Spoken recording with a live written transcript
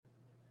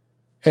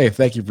Hey,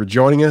 thank you for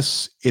joining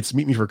us. It's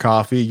Meet Me for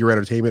Coffee, your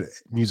entertainment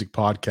music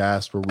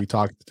podcast where we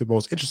talk to the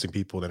most interesting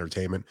people in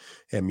entertainment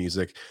and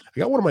music. I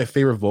got one of my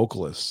favorite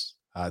vocalists,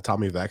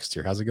 Tommy Vext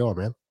here. How's it going,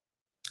 man?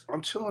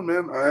 I'm chilling,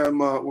 man. I am.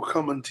 We're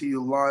coming to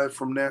you live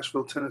from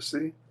Nashville,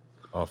 Tennessee.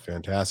 Oh,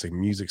 fantastic.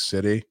 Music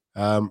City.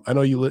 I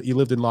know you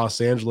lived in Los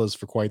Angeles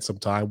for quite some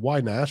time.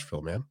 Why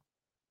Nashville, man?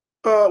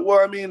 Well,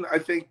 I mean, I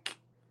think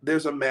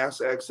there's a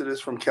mass exodus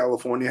from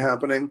California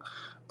happening.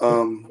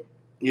 Um,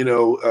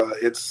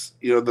 it's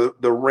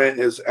the rent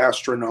is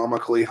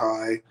astronomically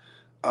high.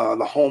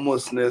 The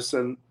homelessness,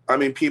 and I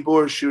mean, people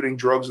are shooting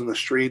drugs in the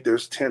street.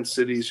 There's tent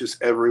cities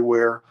just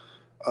everywhere.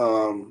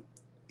 Um,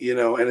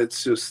 and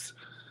it's just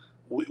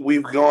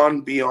we've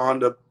gone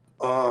beyond a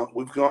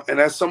we've gone, and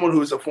as someone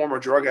who's a former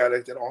drug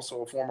addict and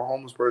also a former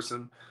homeless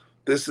person,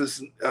 this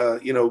is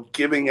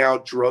giving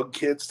out drug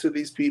kits to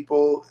these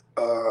people.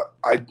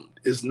 I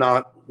is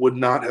not would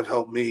not have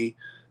helped me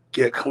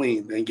get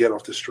clean and get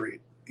off the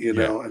street.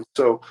 Yeah. And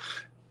so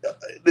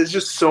there's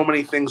just so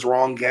many things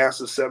wrong. Gas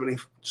is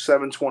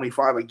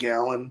 77.25 a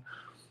gallon.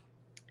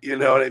 You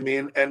know what I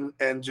mean?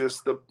 And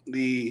just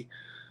the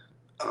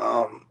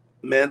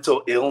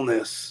mental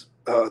illness.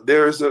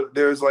 There's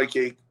like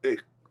a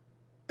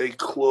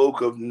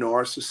cloak of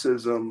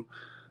narcissism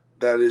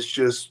that is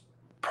just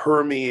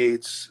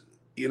permeates.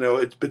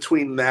 It's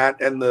between that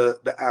and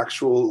the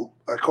actual.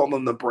 I call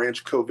them the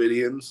branch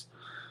Covidians.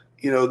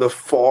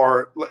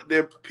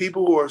 They're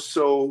people who are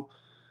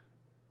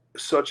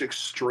such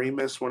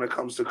extremists when it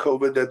comes to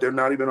COVID that they're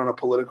not even on a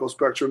political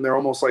spectrum. They're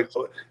almost like,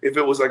 if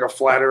it was like a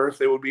flat Earth,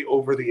 they would be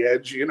over the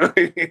edge. Yeah,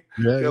 They're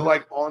yeah.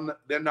 like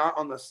they're not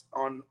on this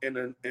on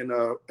in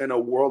a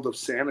world of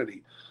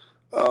sanity,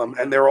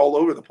 and they're all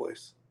over the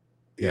place.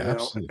 Yeah,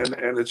 absolutely.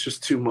 And it's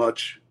just too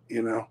much.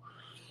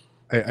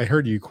 I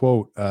heard you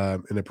quote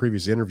in a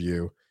previous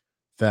interview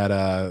that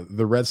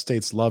the red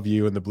states love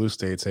you and the blue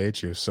states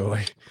hate you. So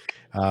like,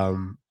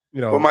 um,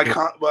 you But know, it,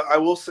 but I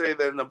will say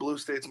that in the blue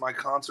states, my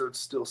concerts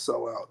still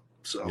sell out.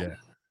 So, yeah,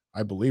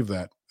 I believe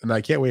that, and I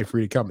can't wait for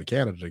you to come to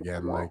Canada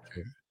again. Like,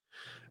 dude,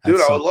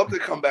 that's I some, would love to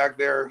come back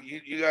there.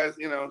 You guys,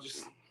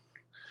 just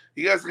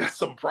you guys got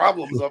some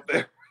problems up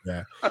there.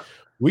 yeah,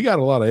 we got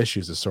a lot of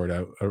issues to sort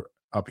out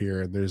up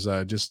here, and there's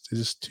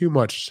just too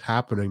much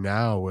happening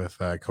now with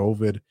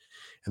COVID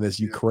and this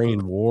Yeah.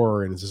 Ukraine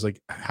war, and it's just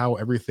like how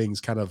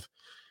everything's kind of.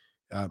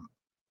 Um,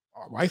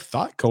 I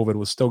thought COVID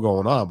was still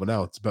going on, but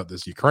now it's about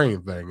this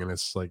Ukraine thing, and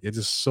it's like it's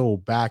just so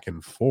back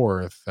and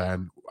forth.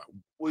 And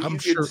Well, I'm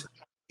sure,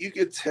 you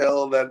could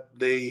tell that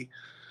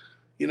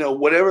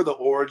whatever the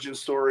origin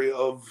story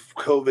of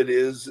COVID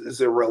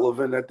is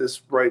irrelevant at this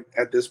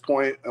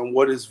point. And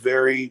what is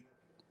very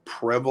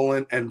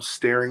prevalent and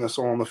staring us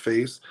all in the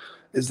face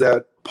is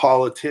that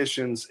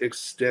politicians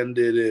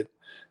extended it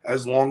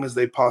as long as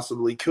they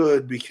possibly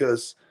could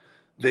because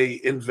they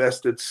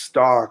invested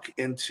stock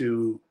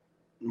into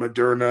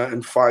Moderna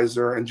and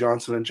Pfizer and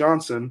Johnson and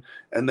Johnson,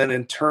 and then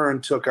in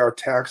turn took our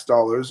tax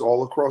dollars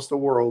all across the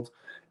world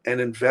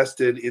and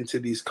invested into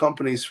these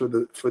companies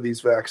for these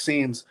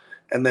vaccines,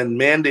 and then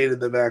mandated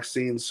the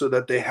vaccines so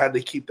that they had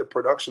to keep the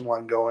production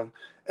line going,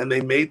 and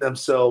they made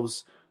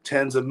themselves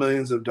tens of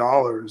millions of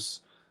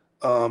dollars,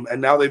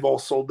 and now they've all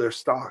sold their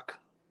stock,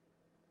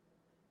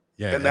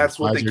 yeah, and and that's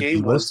what the Pfizer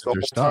game was delisted the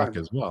their whole stock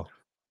time. as well.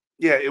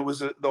 Yeah, it was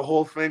the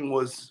whole thing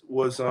was it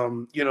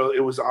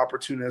was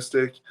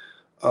opportunistic,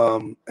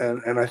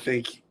 and I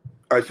think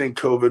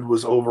COVID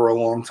was over a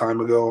long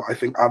time ago. I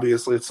think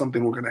obviously it's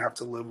something we're going to have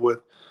to live with.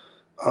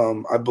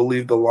 I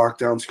believe the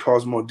lockdowns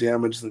cause more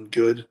damage than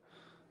good.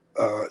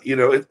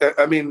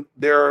 I mean,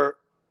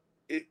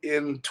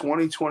 in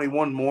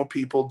 2021 more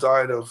people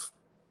died of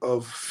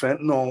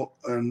fentanyl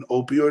and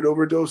opioid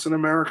overdose in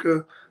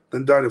America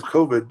than died of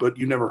COVID, but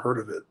you never heard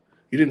of it.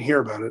 You didn't hear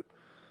about it.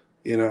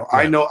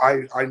 I Yeah, know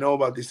I know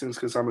about these things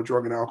because I'm a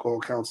drug and alcohol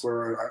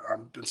counselor.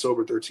 I've been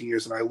sober 13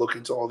 years, and I look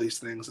into all these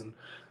things and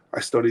I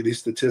study these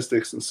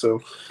statistics. And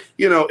so,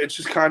 it's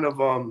just kind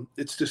of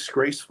it's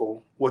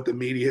disgraceful what the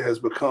media has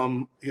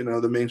become.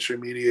 The mainstream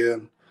media,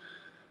 and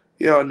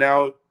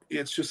now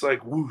it's just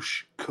like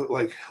whoosh,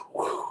 like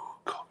whoo,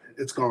 COVID,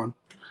 it's gone.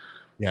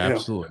 yeah, You know,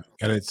 absolutely.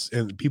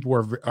 And people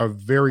are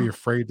very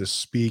afraid to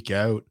speak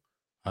out.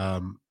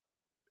 Um,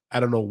 I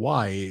don't know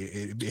why.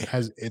 It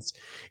has it's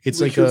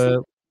like because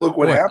a look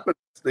what what? happens.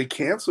 They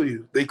cancel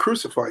you. They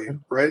crucify you.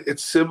 Right?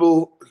 It's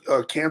civil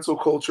cancel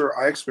culture.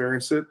 I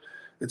experience it.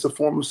 It's a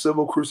form of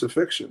civil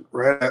crucifixion.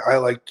 Right? I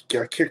like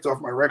got kicked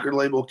off my record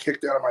label,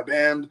 kicked out of my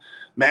band,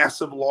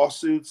 massive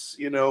lawsuits.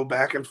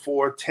 Back and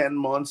forth, 10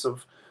 months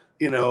of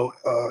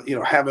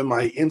having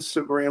my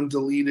Instagram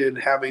deleted,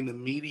 having the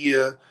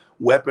media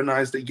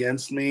weaponized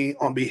against me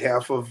on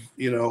behalf of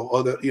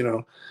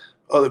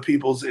other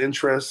people's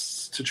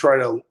interests to try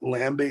to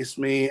lambaste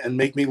me and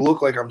make me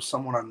look like I'm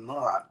someone I'm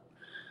not.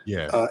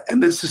 Yeah,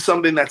 And this is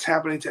something that's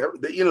happening to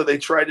they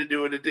tried to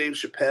do it to Dave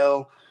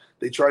Chappelle,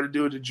 they tried to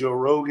do it to Joe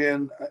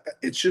Rogan.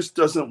 It just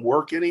doesn't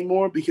work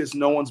anymore because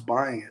no one's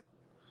buying it.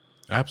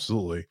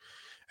 absolutely.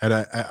 And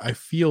I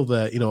feel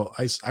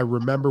that, I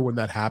remember when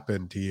that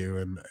happened to you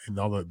and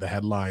all the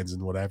headlines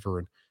and whatever.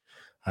 And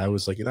I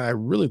was like, I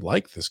really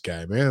like this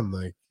guy, man.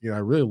 Like, I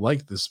really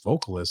like this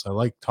vocalist. I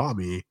like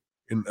Tommy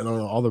and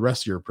all the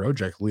rest of your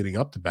project leading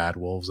up to Bad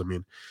Wolves. I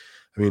mean,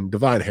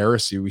 Divine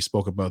Heresy, we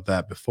spoke about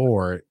that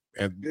before.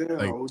 And Yeah,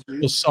 like OG.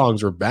 those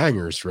songs are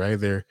bangers, right?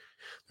 They're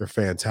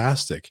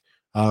fantastic.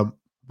 Um,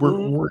 we're,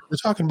 Mhm, we're we're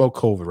talking about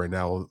COVID right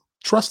now.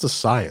 Trust the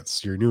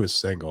Science, your newest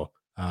single.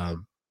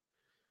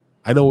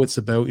 I know it's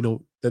about,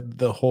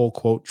 the whole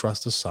quote,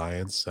 trust the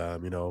science,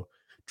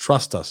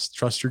 trust us,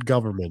 trust your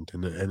government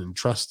and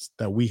trust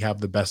that we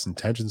have the best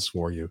intentions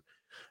for you.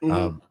 mhm.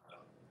 Um,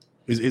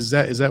 is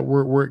that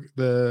where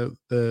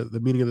the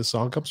meaning of the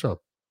song comes from?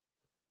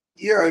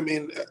 Yeah, I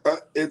mean,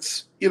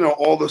 it's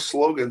all the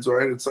slogans,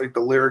 right? It's like the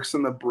lyrics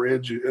in the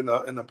bridge in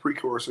the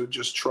pre-chorus are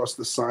just trust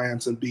the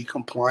science and be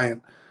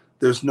compliant.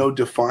 There's no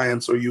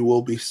defiance, or you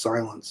will be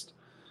silenced.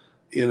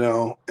 And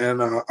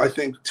I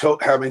think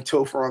having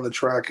Topher on the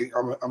track,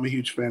 I'm a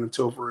huge fan of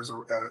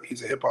Topher.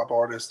 He's a hip hop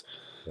artist,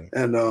 Yeah.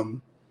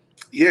 and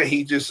yeah,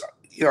 he just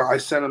I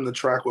sent him the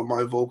track with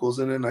my vocals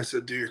in it, and I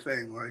said, "Do your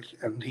thing," like,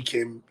 and he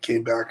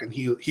came back and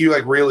he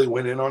like really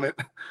went in on it.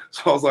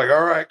 So I was like,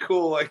 "All right,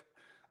 cool." Like,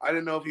 I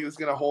didn't know if he was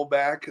gonna hold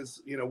back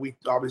because we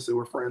obviously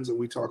we're friends and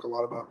we talk a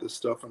lot about this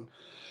stuff, and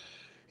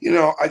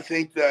I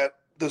think that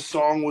the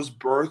song was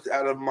birthed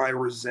out of my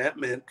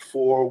resentment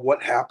for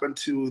what happened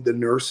to the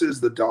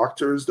nurses, the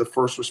doctors, the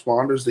first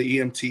responders, the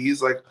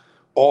EMTs, like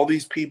all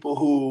these people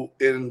who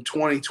in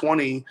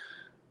 2020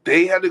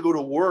 they had to go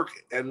to work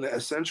and the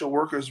essential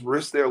workers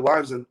risked their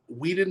lives and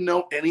we didn't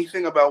know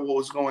anything about what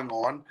was going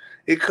on.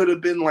 It could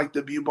have been like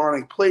the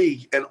bubonic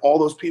plague and all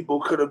those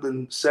people could have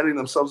been setting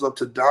themselves up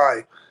to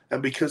die,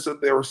 and because of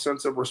their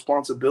sense of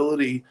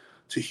responsibility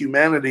to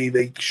humanity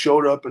they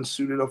showed up and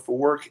suited up for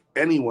work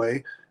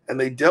anyway, and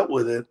they dealt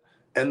with it.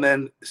 And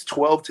then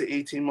 12 to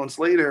 18 months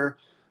later,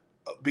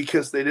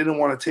 because they didn't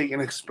want to take an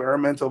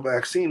experimental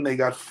vaccine, they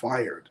got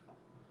fired.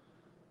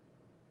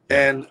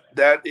 Yeah. And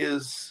that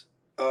is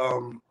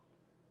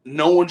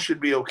no one should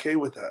be okay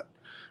with that,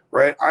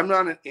 right? I'm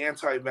not an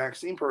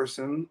anti-vaccine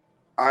person.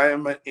 I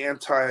am an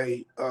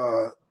anti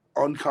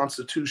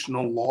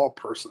unconstitutional law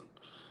person.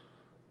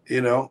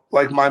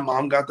 Like my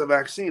mom got the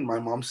vaccine. My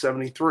mom's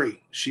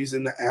 73. She's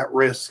in the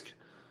at-risk,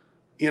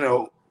 you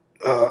know,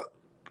 uh,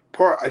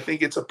 part. I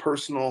think it's a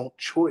personal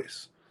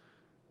choice.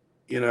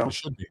 You It know.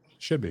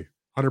 should be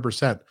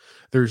 100%.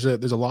 There's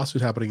a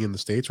lawsuit happening in the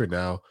States right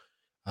now.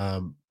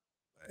 Um,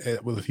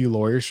 with a few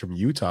lawyers from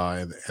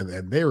Utah,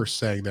 and they were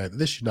saying that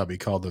this should not be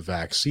called the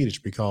vaccine; it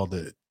should be called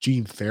the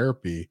gene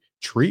therapy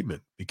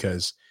treatment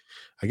because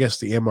I guess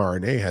the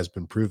mRNA has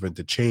been proven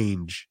to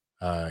change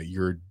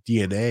your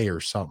DNA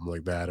or something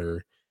like that,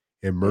 or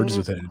it merges Mhm.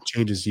 with it and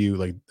changes you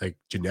like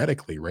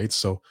genetically, right?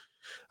 So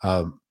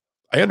um,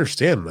 I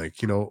understand, like,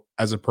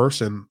 as a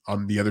person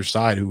on the other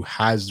side who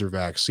has their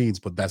vaccines,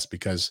 but that's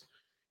because,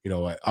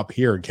 up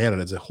here in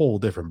Canada, it's a whole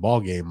different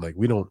ball game. Like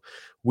we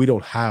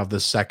don't have the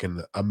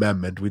Second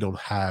Amendment. We don't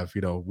have,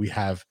 we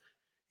have,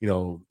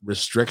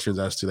 restrictions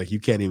as to like you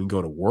can't even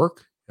go to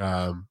work.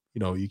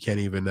 You can't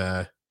even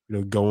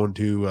go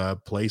into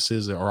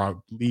places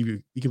or leave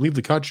you can leave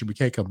the country, but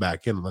you can't come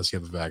back in unless you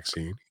have a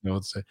vaccine.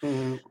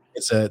 Mhm.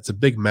 It's a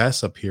bbig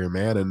mess up here,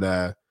 man. And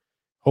Well,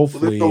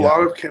 hopefully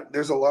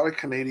there's a lot of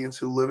Canadians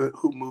who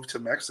moved to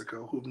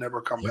Mexico who've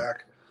never come yeah.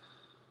 back.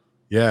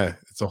 Yeah,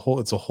 it's a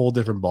whole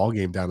different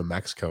ballgame down in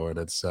Mexico, and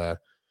it's,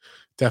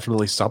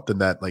 definitely something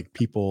that, like,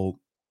 people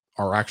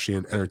are actually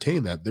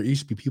entertaining that. There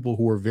used to be people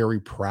who were very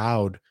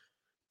proud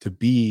to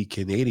be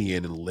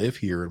Canadian and live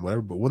here and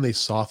whatever, but when they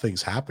saw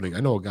things happening, I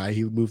know a guy,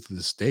 he moved to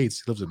the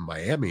States, he lives in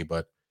Miami,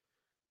 but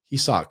he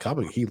saw it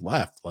coming, he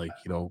left, like,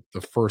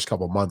 the first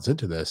couple months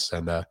into this,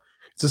 and,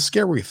 it's a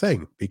scary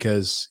thing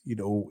because,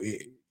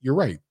 you're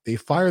right, they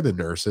fire the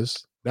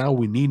nurses, now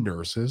we need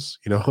nurses,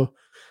 Mhm.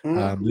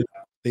 um,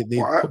 they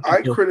Well, put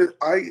people.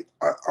 I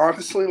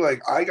honestly,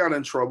 like, I got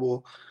in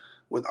trouble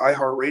with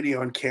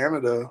iHeartRadio in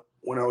Canada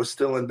when I was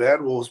still in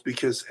Bad Wolves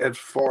because as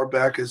far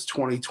back as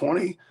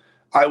 2020,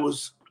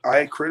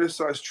 I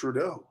criticized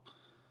Trudeau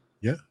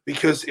Yeah,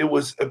 because it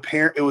was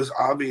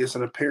obvious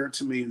and apparent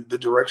to me the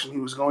direction he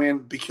was going in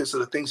because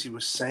of the things he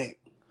was saying,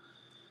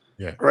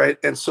 yeah, right?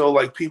 And so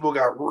like people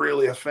got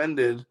really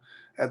offended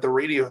at the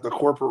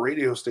corporate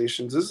radio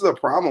stations. This is a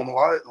problem. A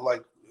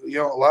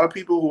lot of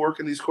people who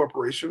work in these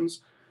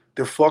corporations,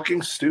 they're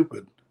fucking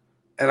stupid.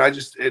 And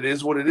it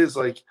is what it is.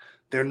 Like,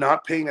 they're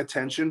not paying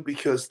attention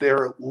because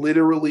they're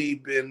literally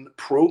been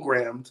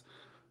programmed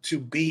to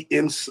be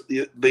in.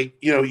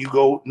 You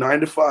go 9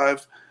 to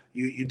 5,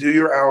 you do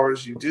your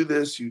hours, you do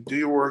this, you do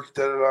your work,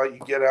 da da da, you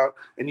get out,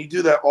 and you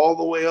do that all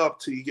the way up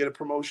till you get a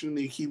promotion. And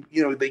you keep,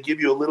 they give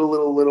you a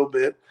little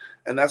bit,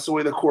 and that's the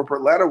way the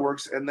corporate ladder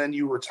works. And then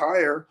you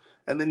retire,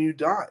 and then you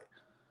die.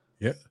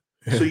 yeah,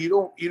 So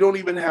yeah, you don't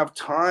even have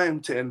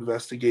time to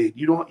investigate.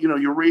 You don't,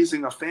 you're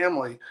raising a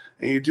family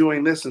and you're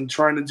doing this and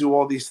trying to do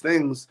all these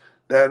things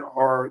that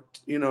are,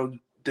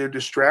 they're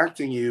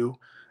distracting you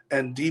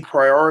and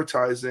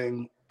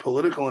deprioritizing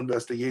political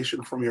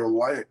investigation from your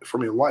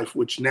life,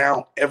 which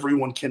now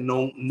everyone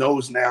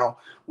knows. Now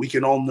we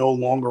can all no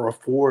longer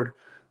afford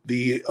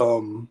the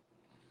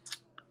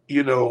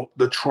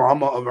the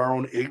trauma of our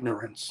own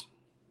ignorance.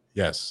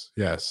 Yes,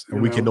 yes, and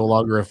You we can know, no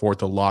longer afford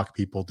to lock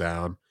people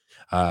down.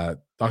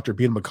 Dr.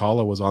 Bean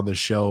McCullough was on this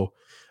show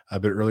a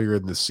bit earlier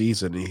in the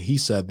season, and he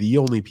said the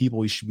only people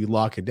we should be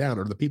locking down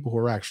are the people who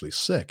are actually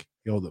sick.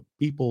 The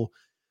people,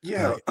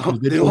 yeah, the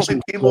individuals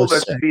only who are people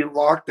that should sick be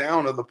locked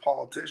down are the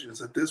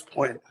politicians at this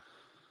point.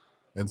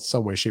 in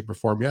some way, shape, or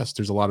form. Yes,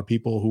 there's a lot of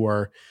people who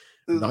are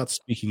Uh, not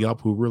speaking up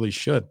who really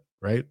should,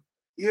 right?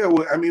 Yeah,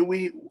 well, I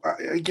mean,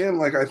 again,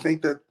 like I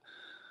think that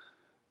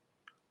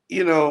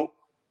you know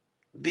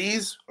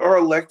these are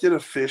elected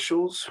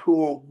officials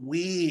who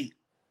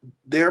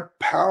their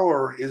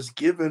power is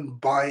given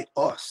by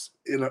us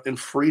in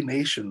free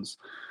nations.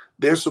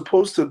 They're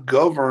supposed to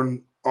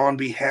govern on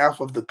behalf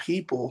of the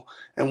people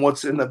and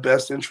what's in the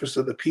best interest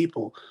of the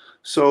people.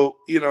 So,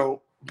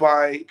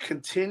 by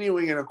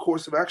continuing in a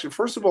course of action,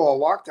 first of all, a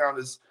lockdown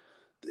is,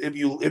 if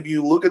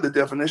you look at the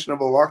definition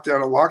of a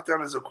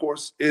lockdown is a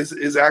course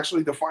is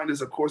actually defined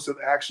as a course of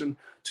action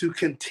to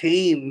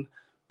contain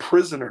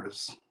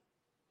prisoners.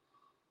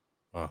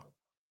 Wow.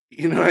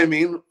 You know what I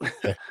mean?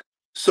 Yeah,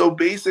 So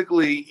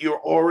basically, you're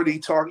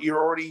already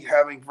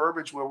having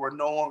verbiage where we're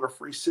no longer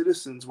free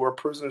citizens, we're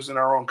prisoners in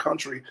our own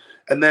country,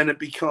 and then it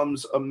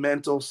becomes a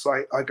mental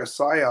like a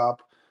psyop,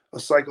 a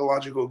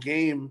psychological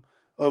game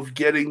of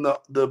getting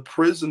the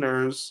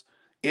prisoners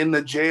in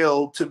the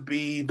jail to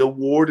be the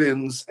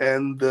wardens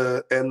and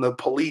the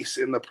police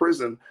in the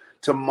prison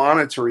to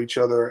monitor each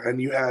other.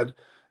 And you had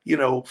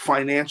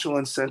financial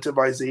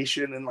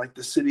incentivization in like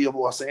the city of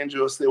Los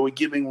Angeles. They were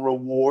giving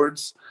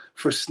rewards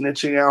for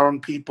snitching out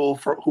on people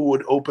who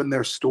would open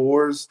their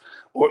stores,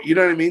 or you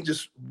know what I mean,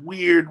 just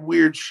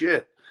weird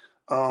shit.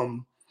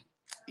 um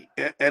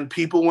and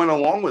people went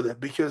along with it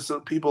because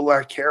people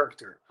lack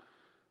character,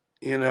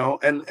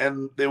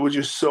 and they were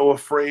just so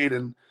afraid.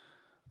 And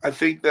I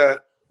think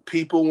that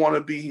people want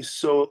to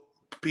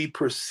be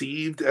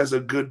perceived as a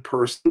good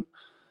person,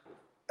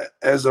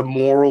 as a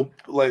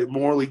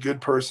morally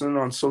good person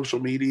on social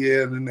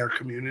media and in their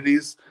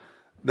communities,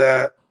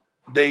 that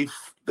they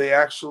they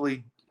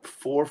actually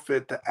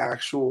forfeit the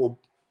actual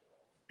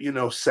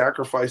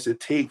sacrifice it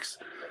takes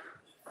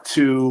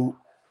to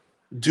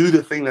do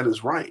the thing that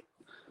is right.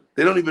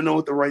 They don't even know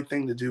what the right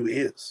thing to do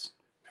is.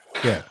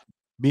 yeah.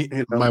 Me,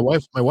 You my know?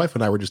 wife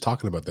and I were just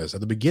talking about this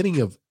at the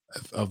beginning of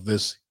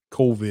this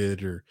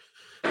COVID or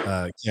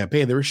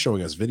campaign. They were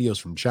showing us videos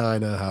from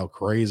China, how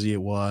crazy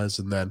it was,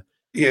 and then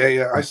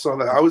Yeah, I uh, saw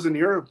that. I was in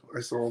Europe.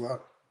 I saw that.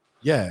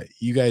 yeah,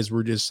 you guys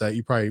were just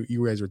you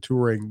guys were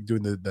touring,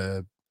 doing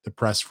the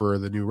press for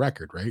the new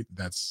record, right?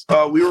 That's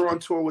We were on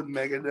tour with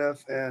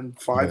Megadeth and look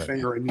at Five that. Yeah,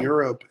 Finger in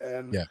Europe,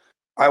 and yeah,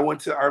 I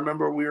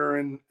remember we were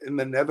in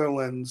the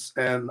Netherlands,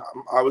 and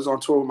I was on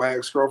tour with my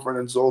ex girlfriend,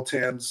 and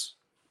Zoltan's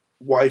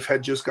wife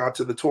had just got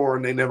to the tour,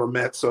 and they never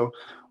met. So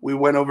we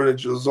went over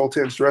to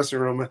Zoltan's dressing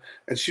room,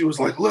 and she was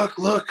like,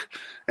 "Look!"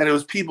 And it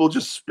was people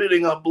just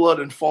spitting up blood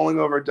and falling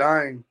over,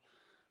 dying.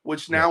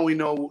 Which yeah, now we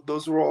know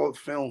those were all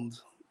filmed.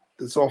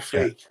 It's all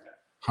yeah, fake.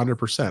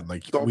 100%.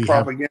 Like It's all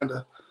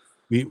propaganda.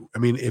 I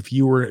mean, if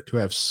you were to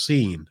have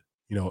seen,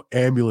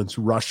 ambulance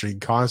rushing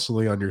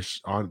constantly on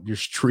your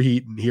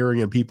street and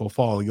hearing and people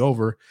falling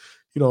over,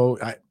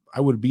 I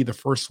would be the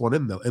first one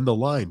in the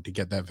line to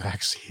get that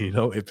vaccine.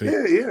 If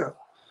it Yeah.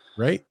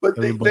 right. But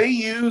I they mean, but they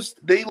used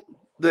the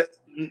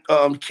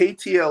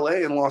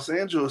KTLA in Los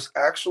Angeles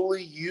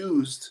actually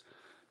used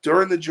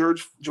during the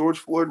George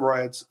Floyd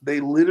riots. They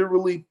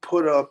literally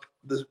put up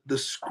the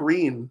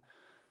screen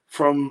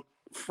from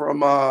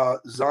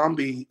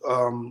zombie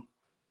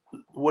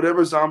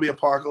whatever zombie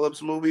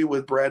apocalypse movie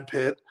with Brad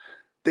Pitt.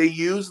 They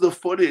used the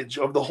footage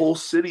of the whole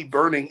city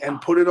burning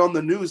and put it on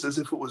the news as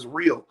if it was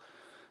real.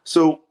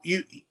 So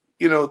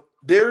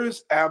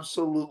there's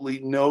absolutely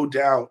no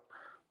doubt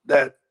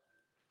that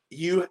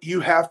you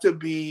have to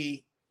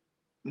be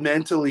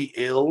mentally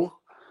ill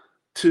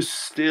to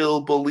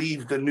still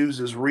believe the news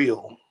is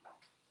real.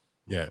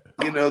 yeah,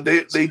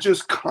 They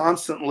just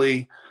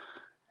constantly,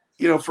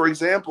 for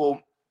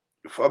example,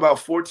 about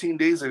 14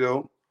 days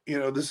ago,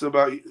 this is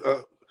about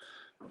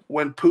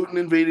when Putin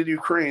invaded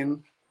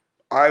Ukraine.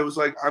 I was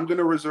like, I'm going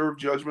to reserve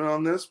judgment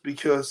on this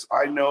because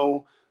I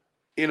know,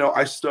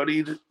 I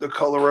studied the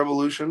color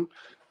revolution.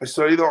 I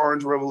studied the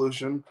orange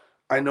revolution.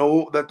 I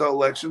know that the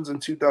elections in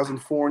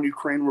 2004 in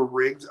Ukraine were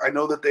rigged. I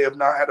know that they have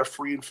not had a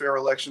free and fair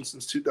election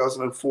since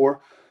 2004.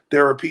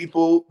 There are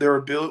globalist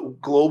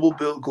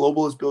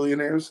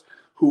billionaires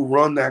who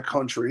run that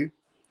country.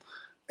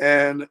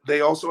 And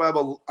they also have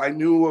I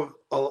knew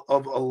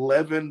of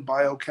 11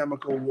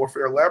 biochemical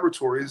warfare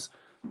laboratories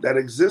that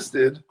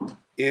existed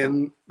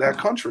in that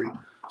country.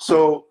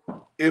 So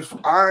if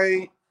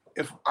I'm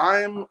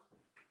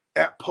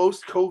at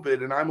post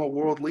COVID and I'm a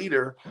world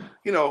leader,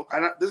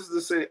 this is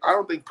to say, I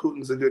don't think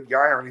Putin's a good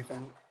guy or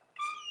anything.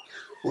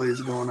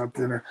 Blaze going up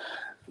dinner.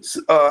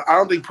 I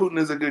don't think Putin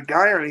is a good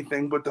guy or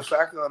anything, but the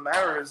fact of the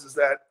matter is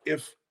that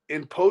if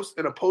in a post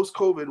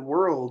COVID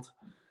world,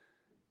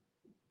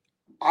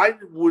 I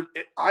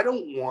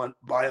don't want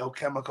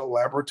biochemical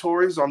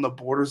laboratories on the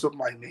borders of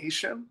my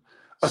nation,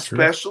 It's true.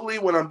 especially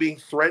when I'm being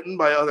threatened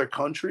by other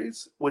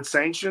countries with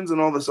sanctions and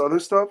all this other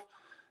stuff.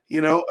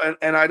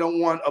 And I don't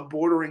want a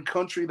bordering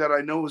country that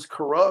I know is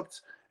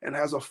corrupt and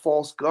has a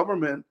false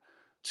government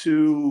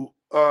to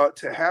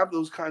have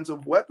those kinds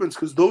of weapons,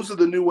 because those are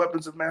the new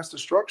weapons of mass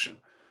destruction.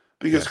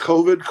 Because Yes.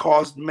 COVID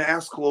caused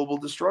mass global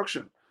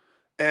destruction.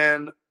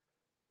 And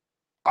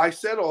I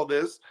said all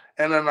this,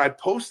 and then I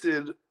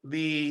posted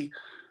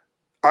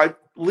I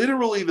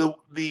literally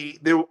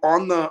they were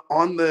on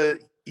the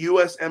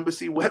U.S.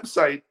 Embassy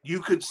website. You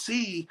could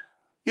see,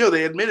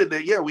 they admitted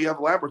that, yeah, we have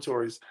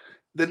laboratories.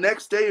 The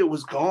next day, it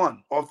was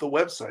gone off the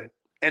website,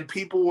 and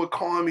people were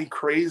calling me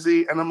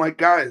crazy. And I'm like,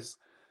 guys,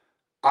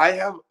 I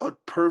have a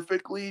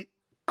perfectly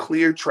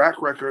clear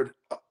track record.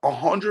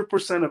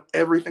 100% of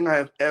everything I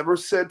have ever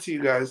said to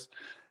you guys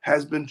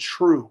has been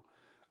true.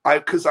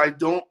 Because I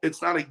don't,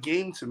 it's not a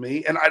game to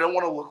me, and I don't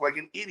want to look like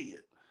an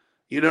idiot.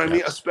 You know what I mean?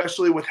 Yes.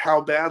 Especially with how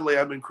badly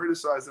I've been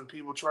criticized and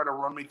people try to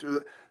run me through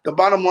it. The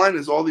bottom line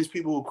is all these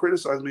people who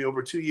criticize me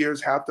over 2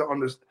 years have to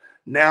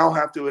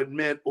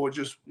admit, or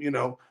just,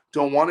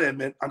 don't want to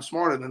admit, I'm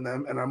smarter than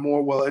them and I'm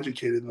more well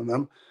educated than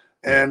them.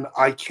 Yeah. And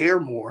I care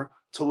more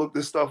to look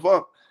this stuff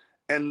up.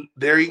 And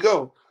there you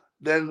go.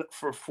 Then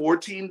for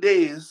 14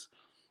 days,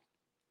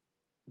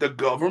 the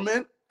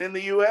government in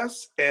the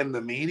US and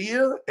the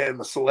media and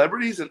the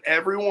celebrities and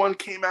everyone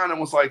came out and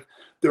was like,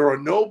 there are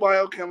no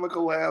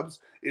biochemical labs.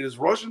 It is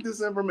Russian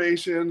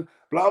disinformation,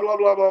 blah, blah,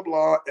 blah, blah,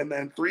 blah. And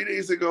then 3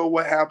 days ago,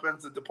 what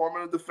happens? The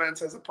Department of Defense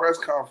has a press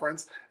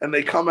conference and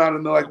they come out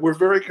and they're like, we're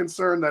very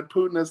concerned that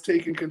Putin has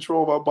taken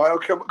control of our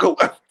biochemical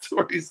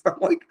laboratories. I'm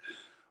like,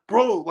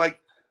 bro, like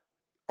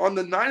on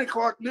the 9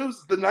 o'clock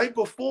news the night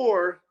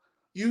before,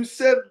 you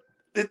said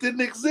it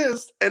didn't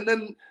exist, and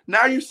then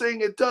now you're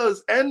saying it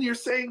does, and you're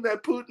saying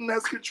that Putin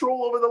has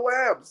control over the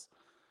labs.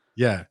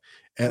 Yeah.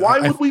 And Why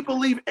would we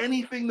believe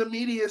anything the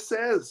media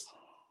says?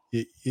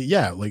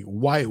 yeah, like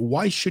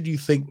why should you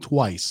think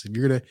twice if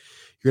you're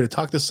gonna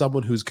talk to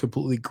someone who's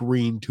completely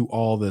green to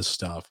all this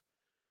stuff?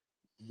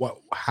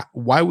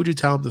 Why would you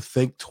tell them to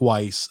think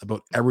twice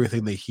about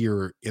everything they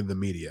hear in the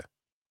media?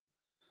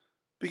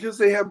 Because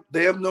they have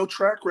no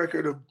track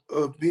record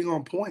of being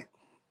on point.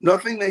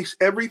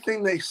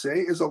 Everything they say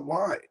is a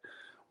lie.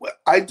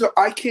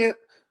 I can't.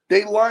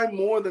 They lie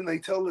more than they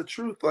tell the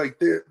truth. Like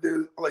they're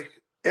like,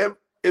 if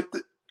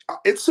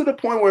it's to the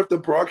point where if the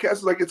broadcast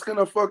is like, it's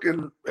gonna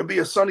fucking be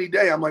a sunny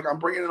day, I'm like, I'm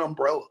bringing an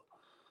umbrella.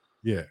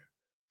 Yeah,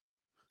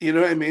 You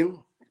know what I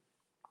mean?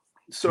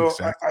 So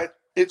exactly.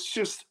 it's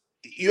just,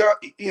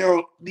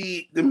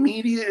 the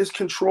media is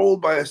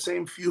controlled by the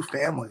same few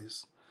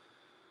families.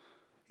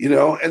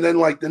 And then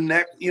like the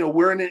next,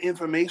 we're in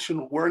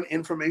information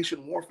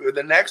warfare.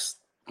 The next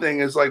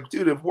thing is like,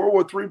 dude, if World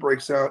War III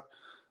breaks out,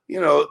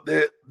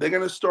 they're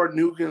gonna start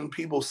nuking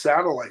people's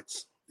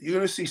satellites. You're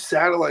gonna see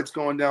satellites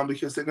going down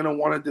because they're gonna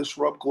want to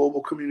disrupt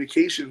global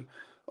communication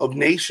of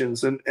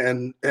nations and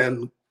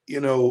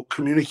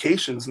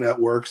communications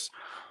networks,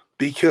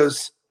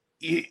 because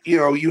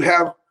you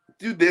have,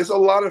 dude, there's a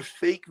lot of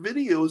fake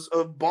videos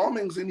of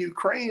bombings in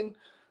Ukraine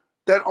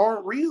that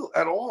aren't real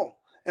at all.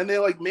 And they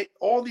like make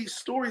all these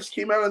stories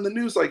came out in the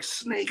news, like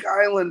Snake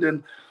Island,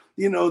 and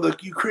the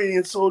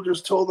Ukrainian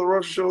soldiers told the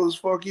Russian soldiers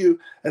 "fuck you,"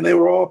 and they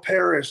were all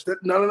perished.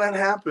 That none of that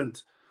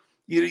happened.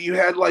 You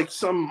had like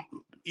some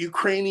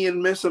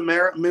Ukrainian Miss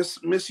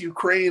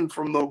Ukraine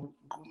from the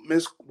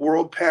Miss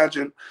World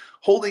pageant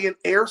holding an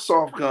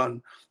airsoft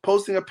gun,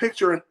 posting a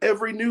picture, and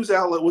every news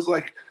outlet was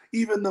like,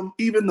 even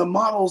the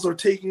models are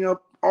taking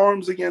up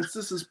arms against,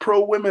 this is pro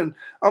women.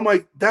 I'm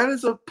like, that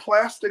is a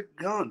plastic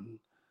gun.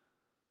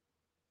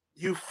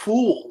 You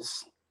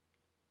fools.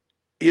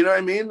 You know what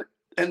I mean?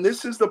 And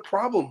this is the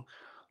problem.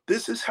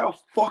 This is how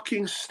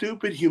fucking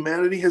stupid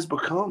humanity has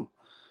become.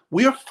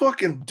 We are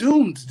fucking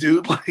doomed,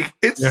 dude. Like,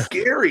 it's Yeah.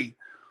 scary.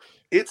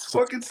 It's So,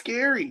 fucking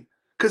scary.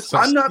 Because so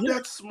I'm not yeah,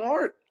 that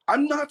smart.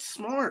 I'm not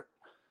smart.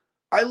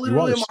 I you are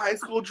literally am a high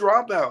school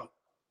dropout.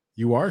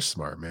 you are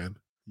smart, man.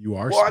 You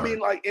are Well, I mean,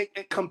 smart.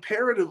 like,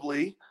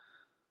 comparatively,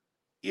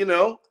 you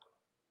know,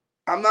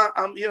 I'm not,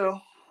 I'm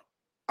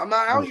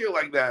not out Well, here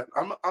like that.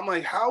 I'm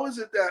like, how is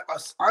it that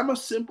I'm a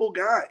simple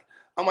guy?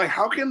 I'm like,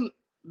 how can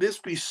this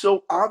be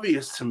so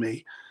obvious to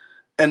me?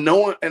 And no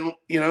one, and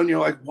you're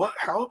like, what?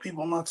 How are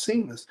people not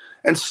seeing this?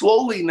 And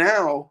slowly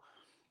now,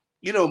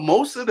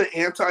 most of the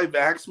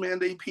anti-vax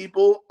mandate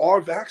people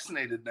are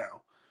vaccinated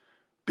now,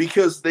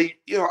 because they,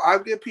 I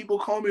get people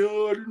calling me,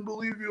 oh, I didn't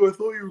believe you. I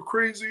thought you were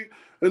crazy.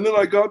 And then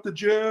I got the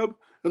jab,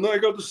 and then I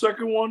got the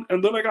second one,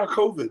 and then I got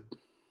COVID.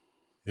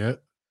 yeah,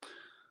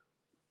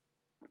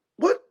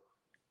 What?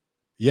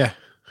 yeah,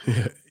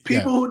 yeah,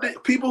 People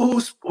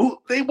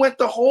who they went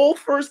the whole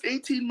first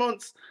 18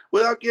 months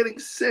without getting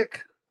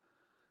sick,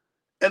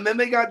 and then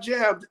they got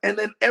jabbed, and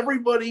then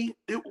everybody,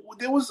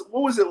 there was,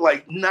 what was it,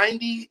 like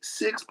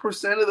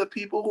 96% of the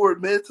people who were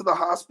admitted to the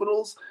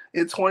hospitals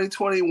in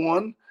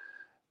 2021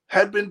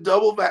 had been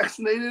double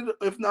vaccinated,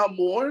 if not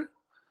more.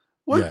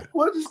 what yeah.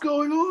 what is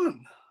going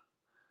on?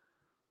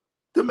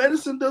 The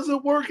medicine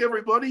doesn't work,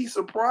 everybody.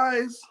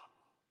 Surprise.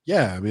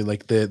 Yeah, I mean,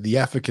 like the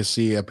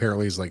efficacy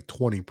apparently is like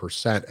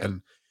 20%.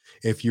 And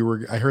if you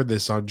were, I heard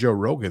this on Joe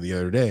Rogan the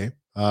other day.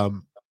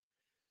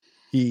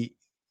 He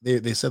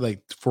they said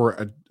like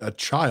for a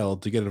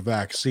child to get a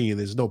vaccine,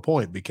 there's no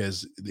point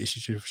because they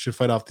should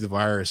fight off the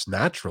virus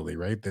naturally,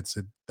 right? It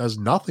does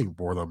nothing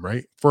for them,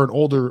 right? For an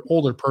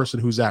older person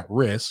who's at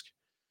risk,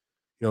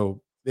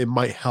 it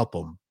might help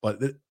them, but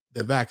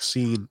the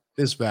vaccine,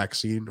 this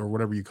vaccine or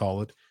whatever you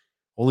call it,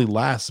 only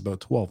lasts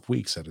about 12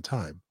 weeks at a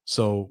time.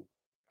 So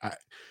I,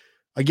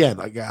 again,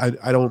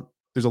 I don't.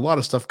 There's a lot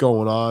of stuff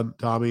going on,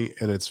 Tommy,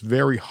 and it's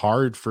very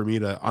hard for me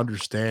to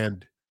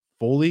understand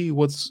fully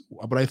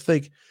but I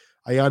think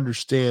I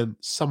understand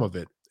some of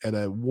it.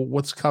 And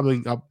what's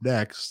coming up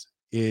next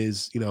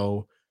is,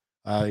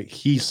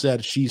 he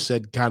said, she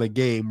said kind of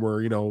game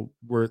where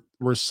we're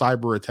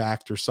cyber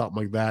attacked or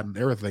something like that, and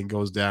everything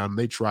goes down.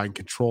 They try and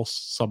control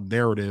some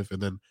narrative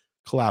and then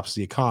collapse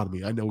the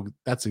economy. I know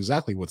that's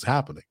exactly what's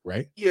happening,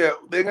 right? Yeah,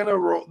 they're gonna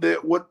roll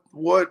that.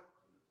 What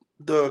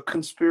the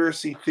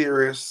conspiracy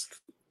theorists,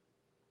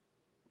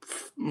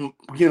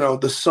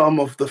 the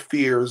sum of the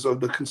fears of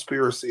the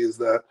conspiracy is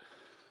that,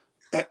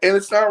 and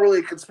it's not really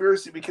a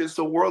conspiracy because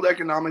the World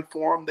Economic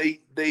Forum,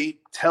 they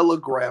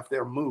telegraph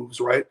their moves,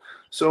 right?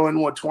 So in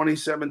what,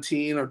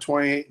 2017 or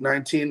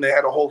 2019, they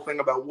had a whole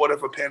thing about what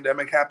if a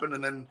pandemic happened,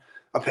 and then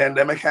a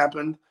pandemic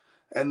happened,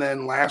 and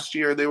then last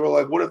year they were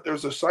like, what if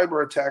there's a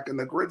cyber attack and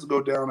the grids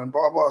go down and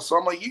blah blah. So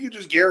I'm like, you can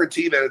just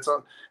guarantee that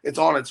it's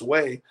on its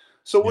way.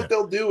 So what Yeah.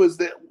 they'll do is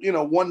that,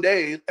 one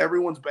day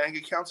everyone's bank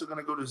accounts are going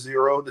to go to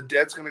zero, the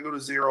debt's going to go to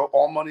zero,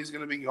 all money's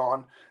going to be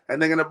gone, and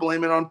they're going to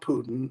blame it on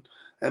Putin.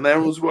 And then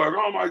everyone's like,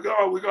 oh my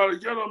God, we got to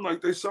get them.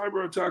 Like they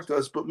cyber attacked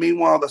us. But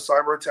meanwhile, the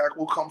cyber attack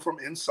will come from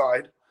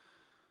inside.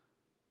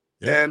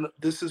 Yeah. And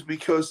this is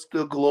because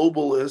the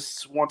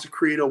globalists want to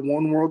create a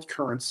one world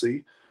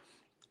currency,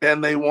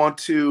 and they want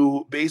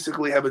to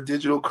basically have a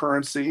digital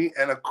currency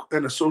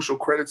and a social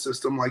credit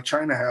system like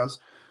China has,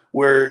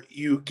 where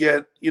you're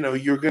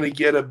going to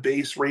get a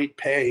base rate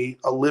pay,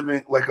 a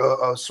living, like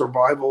a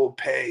survival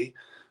pay,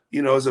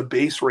 as a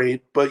base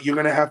rate, but you're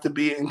going to have to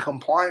be in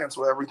compliance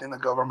with everything the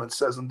government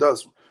says and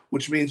does,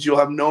 which means you'll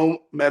have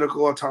no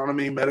medical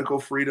autonomy, medical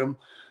freedom.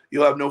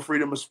 You'll have no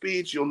freedom of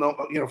speech.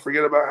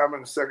 Forget about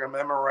having a Second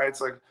Amendment rights.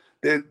 Like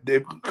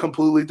they've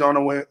completely done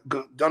away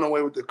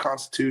with the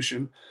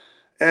Constitution.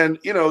 And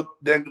then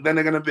they're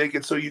going to make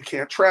it so you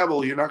can't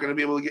travel. You're not going to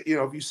be able to get,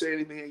 if you say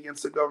anything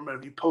against the government,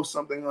 if you post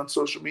something on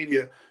social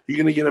media, you're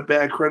going to get a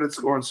bad credit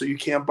score, and so you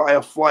can't buy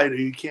a flight, or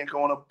you can't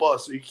go on a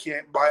bus, or you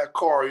can't buy a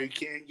car, or you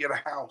can't get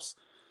a house.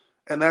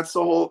 And that's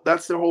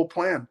their whole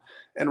plan.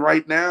 And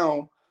right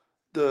now,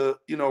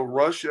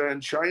 Russia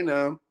and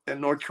China and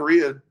North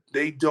Korea,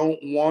 they don't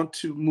want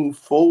to move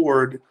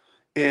forward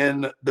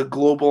in the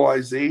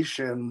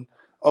globalization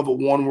of a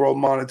one world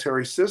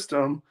monetary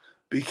system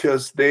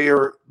because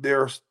their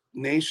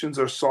nations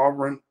are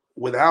sovereign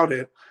without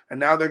it. And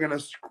now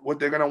what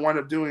they're gonna wind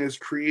up doing is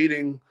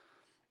creating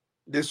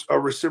a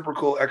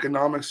reciprocal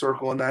economic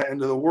circle in that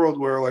end of the world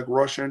where like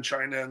Russia and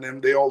China and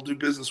them, they all do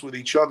business with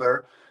each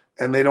other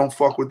and they don't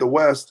fuck with the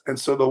West. And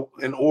so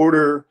in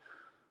order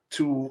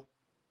to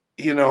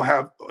in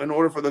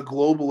order for the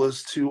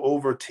globalists to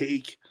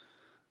overtake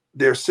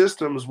their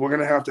systems, we're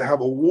going to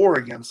have a war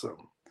against them.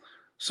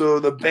 So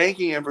the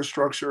banking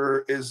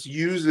infrastructure is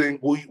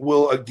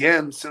will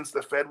again, since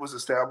the Fed was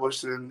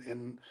established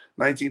in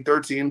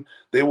 1913,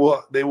 they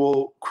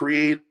will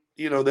create,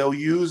 they'll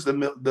use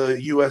the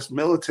U.S.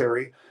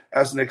 military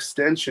as an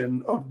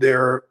extension of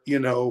their,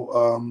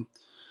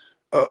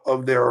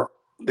 of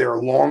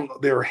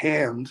their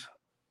hand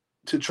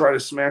to try to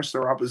smash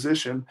their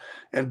opposition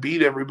and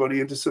beat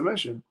everybody into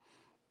submission.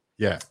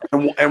 Yeah.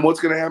 And what's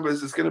going to happen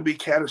is it's going to be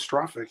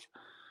catastrophic.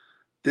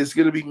 There's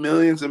going to be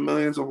millions and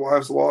millions of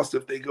lives lost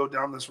if they go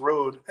down this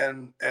road.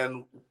 And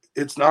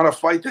it's not a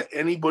fight that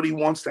anybody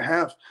wants to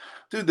have.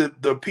 Dude,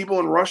 the people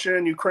in Russia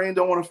and Ukraine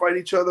don't want to fight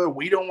each other.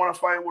 We don't want to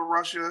fight with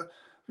Russia.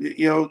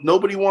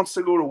 Nobody wants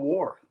to go to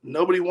war.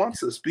 Nobody wants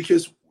this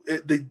because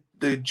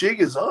the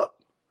jig is up.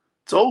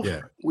 It's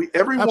over. Yeah.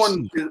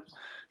 Everyone,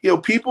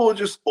 Absolutely. people are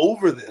just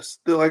over this.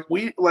 They're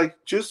like,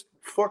 just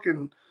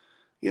fucking,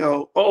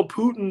 oh,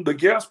 Putin, the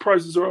gas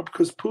prices are up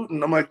because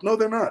Putin. I'm like, no,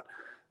 they're not.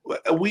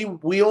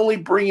 We only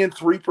bring in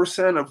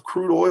 3% of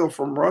crude oil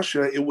from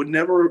Russia. It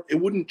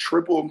wouldn't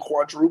triple and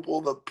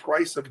quadruple the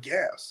price of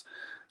gas.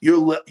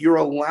 You're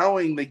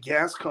allowing the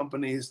gas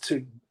companies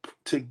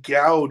to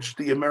gouge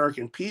the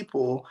American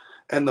people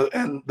and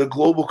the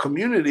global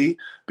community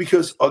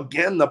because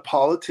again the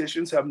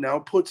politicians have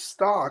now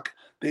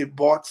they've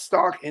bought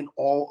stock in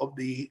all of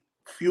the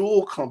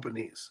fuel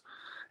companies,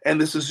 and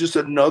this is just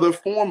another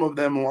form of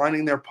them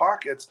lining their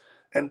pockets.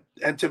 And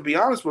to be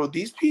honest, bro,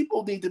 these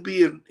people need to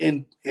be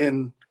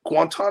in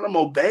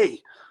Guantanamo Bay.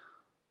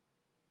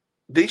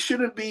 They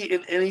shouldn't be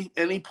in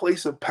any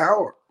place of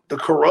power. The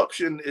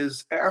corruption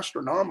is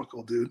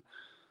astronomical, dude.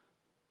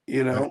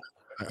 I,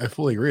 I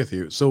fully agree with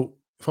you. So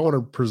if I want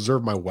to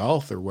preserve my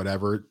wealth or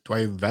whatever, do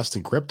I invest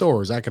in crypto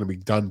or is that going to be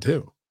done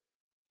too?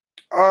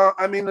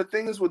 I mean, the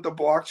thing is with the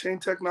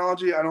blockchain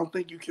technology, I don't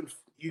think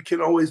you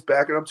can always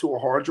back it up to a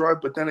hard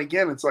drive. But then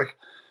again, it's like,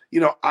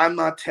 I'm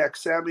not tech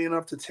savvy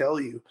enough to tell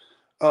you.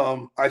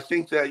 I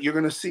think that you're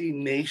going to see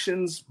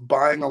nations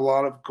buying a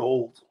lot of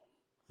gold.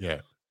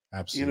 Yeah,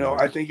 absolutely.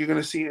 I think you're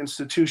going to see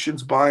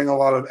institutions buying a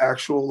lot of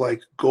actual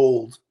like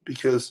gold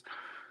because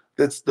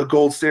that's the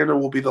gold standard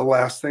will be the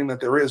last thing that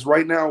there is.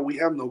 Right now, we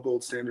have no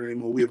gold standard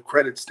anymore. We have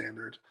credit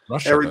standard.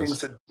 Russia does.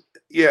 Everything's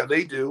yeah,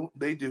 they do.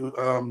 They do.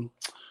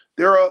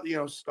 There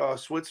are,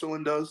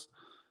 Switzerland does,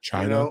 you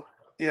China. know,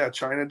 yeah,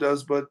 China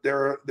does, but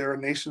there are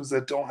nations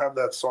that don't have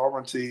that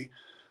sovereignty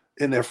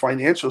in their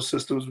financial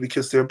systems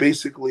because they're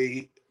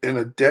basically in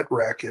a debt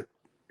racket,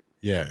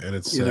 Yeah, and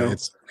you know.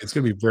 it's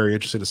gonna be very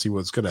interesting to see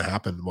what's gonna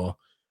happen. Well,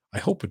 I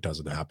hope it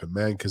doesn't happen,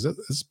 man, because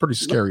it's pretty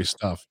No, scary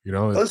stuff, you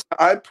know. listen,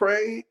 I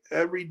pray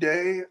every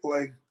day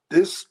like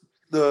this.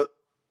 The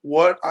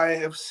What I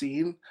have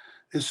seen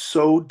is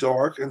so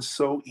dark and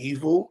so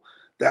evil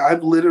that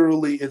I've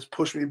literally it's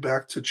pushed me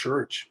back to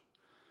church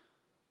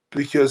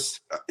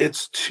because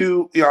it's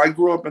too. I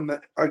grew up in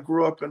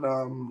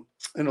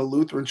a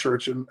Lutheran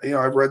church, and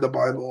I've read the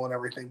Bible and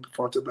everything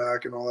front to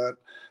back and all that,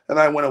 and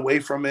I went away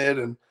from it,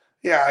 and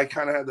yeah, I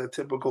kind of had that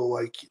typical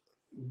like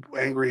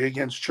angry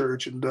against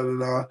church and da da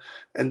da,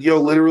 and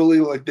literally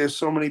like there's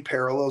so many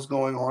parallels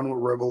going on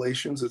with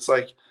Revelations. It's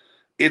like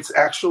it's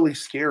actually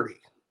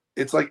scary.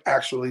 It's like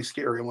actually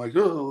scary. I'm like,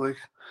 oh, like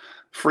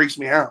freaks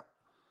me out.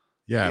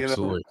 Yeah, You know,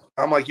 absolutely.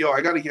 I'm like, yo,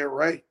 I got to get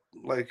right.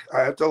 Like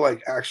I have to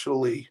like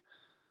actually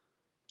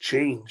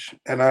change,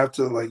 and I have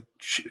to like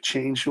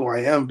change who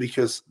I am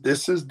because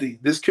this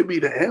could be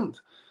the end.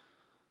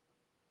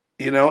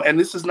 And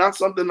this is not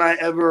something I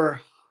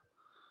ever.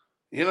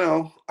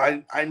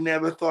 I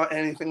never thought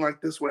anything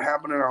like this would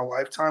happen in our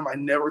lifetime. I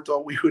never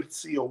thought we would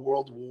see a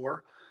world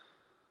war.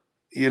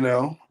 You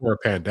know, Or a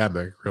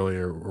pandemic, really,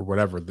 or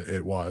whatever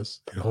it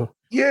was, you know.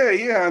 Yeah,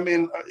 yeah. I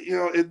mean,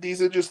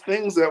 these are just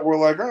things that were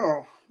like,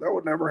 oh, that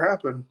would never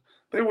happen.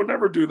 They would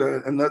never do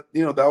that, and that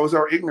was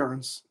our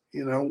ignorance.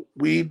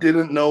 We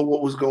didn't know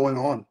what was going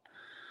on.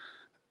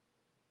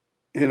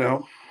 You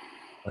know,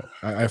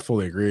 I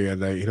fully agree,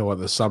 and you know what,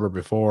 the summer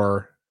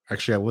before,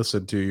 actually, I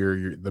listened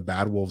to the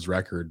Bad Wolves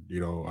record. I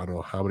don't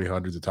know how many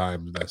hundreds of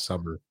times that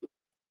summer.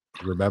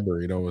 Remember,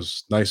 it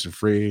was nice and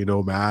free,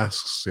 no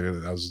masks.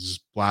 And I was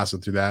just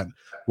blasting through that.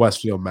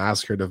 Westfield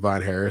Massacre,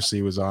 Divine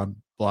Heresy was on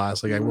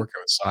blast. Like I Mhm. work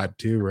outside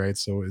too, right?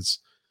 So it's,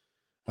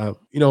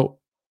 you know,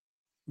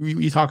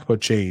 we talk about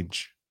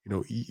change.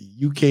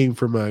 You came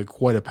from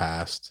quite a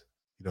past.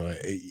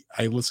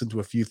 I listened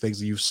to a few things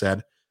that you've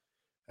said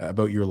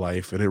about your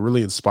life, and it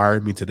really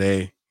inspired me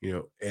today.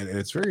 And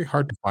it's very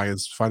hard to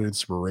find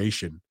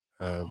inspiration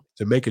to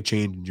make a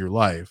change in your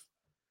life.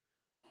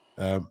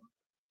 Um,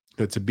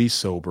 to be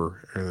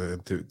sober,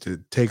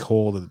 to take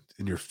hold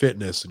in your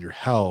fitness and your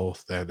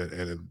health,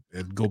 and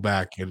go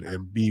back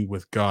and be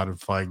with God and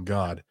find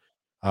God.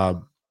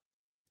 Um,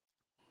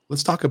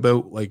 let's talk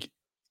about like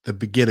the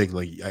beginning.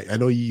 Like I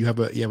know you have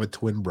a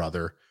twin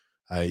brother.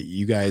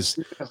 You guys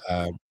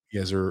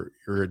you're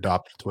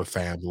adopted to a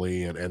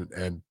family,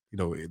 and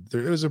it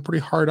was a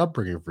pretty hard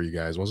upbringing for you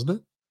guys, wasn't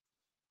it?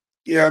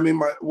 Yeah. I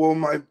mean,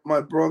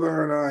 my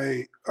brother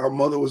and our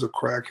mother was a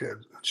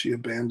crackhead. She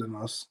abandoned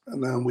us,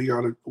 and then we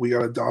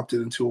got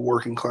adopted into a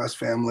working class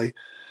family.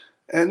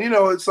 And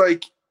it's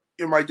like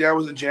my dad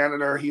was a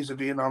janitor. He's a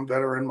Vietnam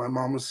veteran. My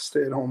mom was a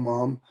stay at home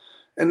mom,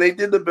 and they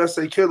did the best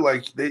they could.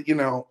 Like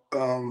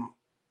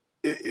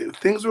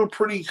things were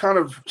pretty kind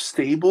of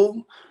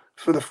stable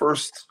for the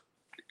first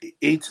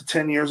 8 to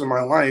 10 years of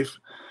my life.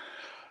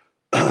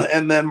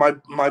 And then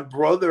my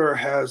brother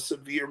has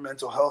severe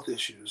mental health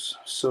issues.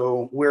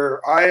 So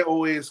where I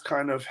always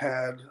kind of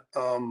had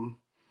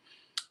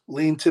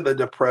leaned to the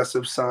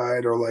depressive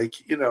side, or like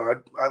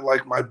I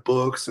like my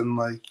books and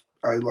like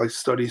I like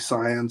study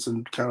science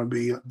and kind of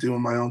be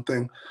doing my own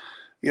thing.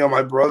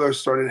 My brother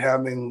started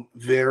having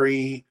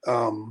very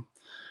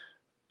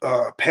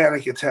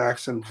panic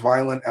attacks and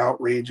violent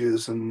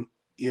outrages, and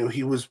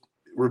he was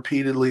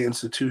repeatedly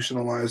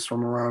institutionalized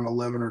from around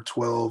 11 or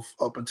 12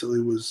 up until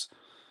he was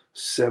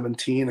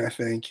 17, I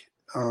think.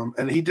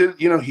 And he did,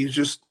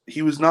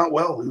 he was not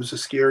well. He was a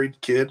scary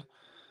kid.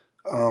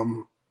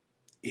 Um,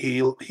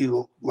 he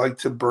liked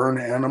to burn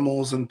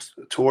animals and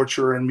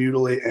torture and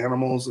mutilate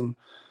animals. And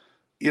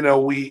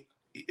we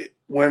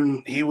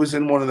when he was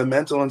in one of the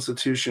mental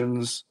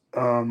institutions,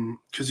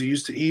 because he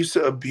used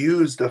to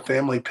abuse the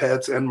family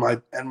pets and my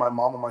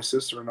mom and my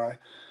sister and I.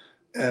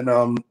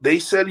 And they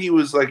said he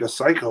was like a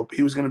psycho.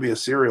 He was going to be a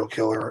serial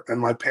killer. And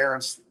my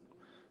parents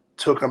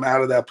took him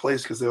out of that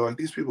place because they were like,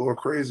 these people are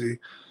crazy.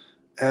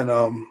 And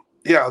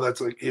yeah, that's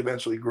like he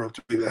eventually grew up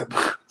to be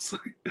that. It's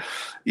like,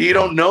 you Yeah.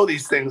 don't know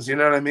these things, you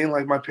know what I mean?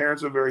 Like my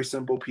parents are very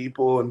simple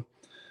people, and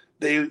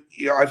they,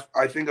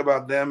 I think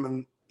about them,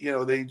 and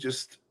they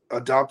just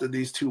adopted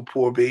these two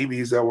poor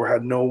babies that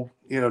had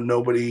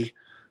nobody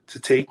to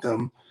take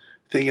them,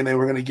 thinking they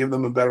were going to give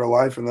them a better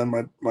life. And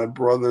then my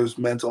brother's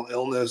mental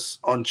illness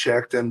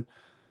unchecked and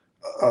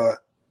uh,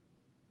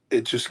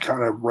 it just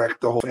kind of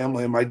wrecked the whole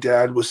family. And my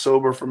dad was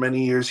sober for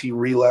many years. He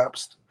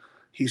relapsed.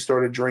 He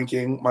started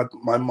drinking.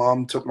 My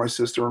mom took my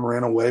sister and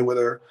ran away with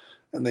her,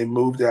 and they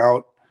moved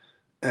out.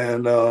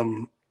 And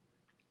and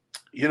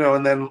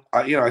then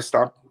I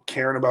stopped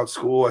caring about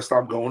school. I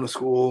stopped going to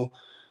school.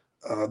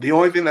 The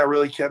only thing that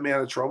really kept me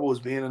out of trouble was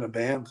being in a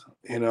band.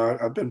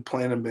 I've been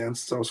playing in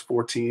bands since I was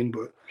 14,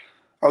 but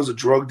I was a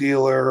drug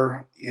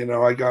dealer.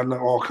 I got into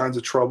all kinds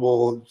of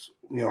trouble,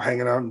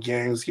 hanging out in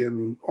gangs,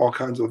 getting all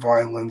kinds of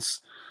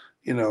violence,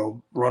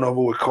 run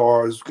over with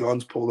cars,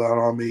 guns pulled out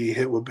on me,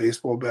 hit with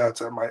baseball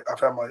bats. I've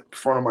had my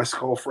front of my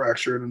skull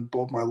fractured and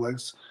both my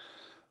legs,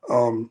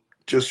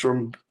 just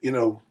from,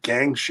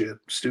 gang shit,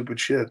 stupid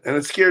shit. And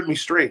it scared me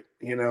straight.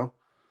 You've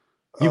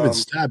been Um,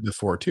 stabbed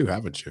before too,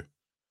 haven't you?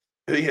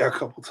 yeah, a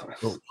couple times.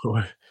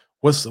 Oh,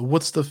 what's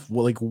the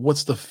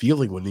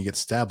feeling when you get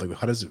stabbed? Like,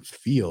 how does it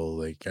feel?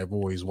 Like, I've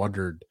always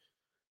wondered,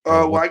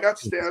 Well, what I got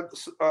stabbed.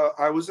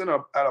 I was at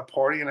a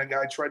party and a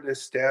guy tried to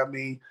stab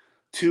me.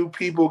 Two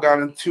people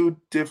got in two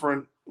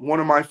different. One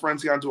of my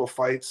friends got into a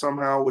fight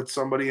somehow with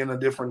somebody in a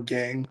different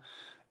gang,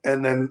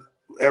 and then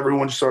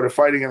everyone just started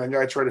fighting. And the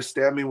guy tried to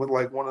stab me with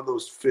like one of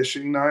those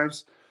fishing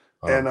knives,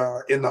 and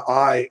um, in the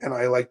eye. And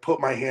I like put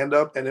my hand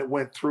up, and it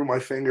went through my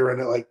finger, and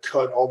it like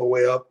cut all the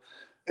way up,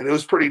 and it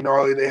was pretty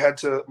gnarly. They had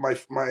to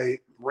my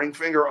ring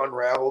finger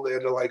unraveled. They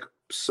had to like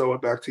sew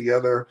it back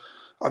together.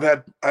 I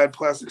had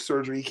plastic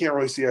surgery. You can't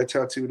really see I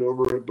tattooed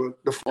over it,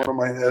 but the front of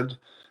my head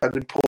had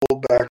been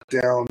pulled back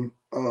down.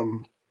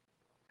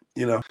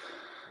 You know,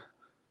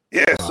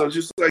 yeah. wow. So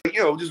just like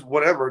just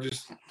whatever.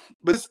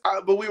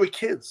 But we were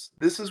kids.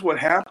 This is what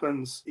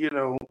happens.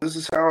 This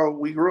is how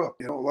we grew up.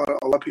 A lot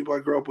of people I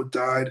grew up with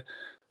died.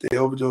 They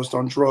overdosed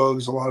on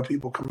drugs. A lot of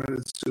people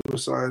committed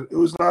suicide. It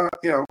was not.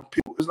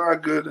 People. It was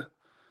not good. It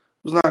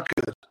was not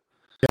good.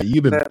 Yeah,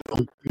 you've been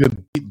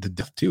beaten to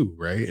death too,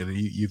 right? And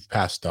you've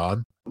passed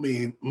on.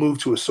 Me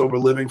moved to a sober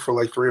living for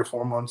like 3 or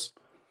 4 months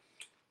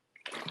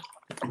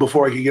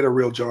before I could get a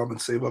real job and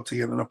save up to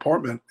get an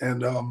apartment.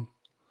 And and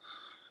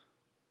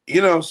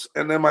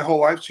then my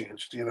whole life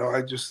changed.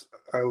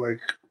 I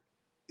like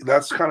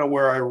that's kind of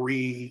where I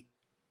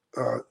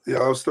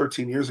was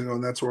 13 years ago,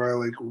 and that's where I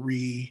like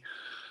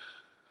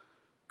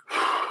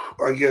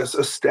I guess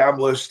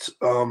established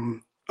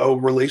a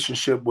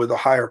relationship with a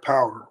higher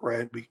power,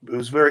 right?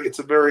 Recovery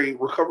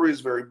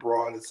is very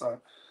broad. It's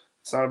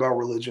not about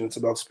religion. It's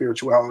about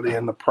spirituality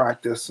and the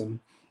practice. And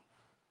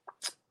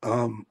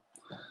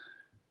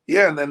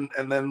yeah,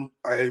 and then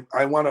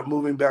I wound up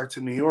moving back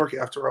to New York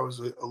after I was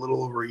a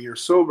little over a year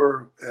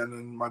sober, and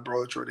then my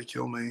brother tried to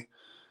kill me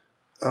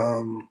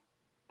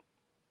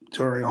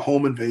during a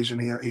home invasion.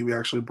 He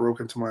actually broke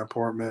into my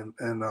apartment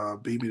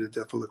and beat me to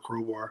death with a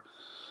crowbar.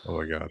 Oh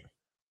my god.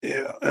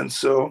 Yeah, and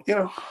so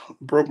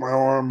broke my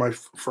arm, I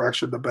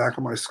fractured the back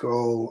of my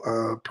skull,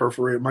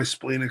 perforated, my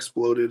spleen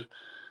exploded,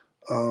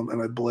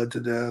 and I bled to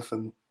death.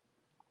 And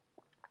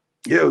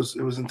yeah,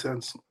 it was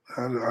intense.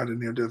 I had a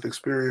near death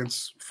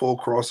experience, full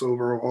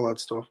crossover, all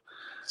that stuff.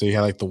 So you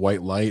had like the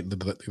white light,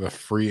 the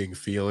freeing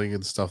feeling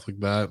and stuff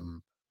like that,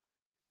 and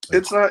like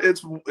It's not.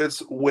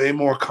 It's way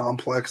more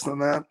complex than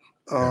that.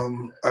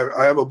 yeah,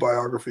 I have a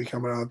biography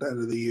coming out at the end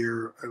of the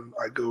year, and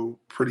I go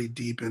pretty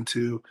deep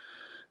into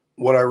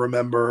what I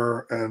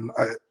remember. And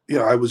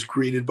I was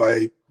greeted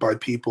by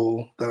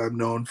people that I've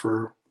known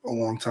for a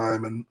long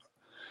time, and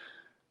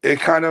it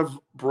kind of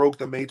broke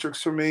the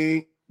matrix for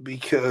me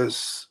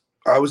because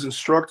I was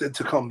instructed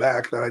to come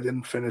back that I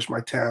didn't finish my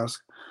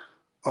task,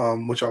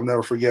 which I'll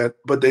never forget.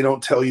 But they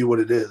don't tell you what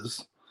it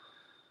is,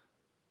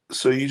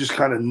 so you just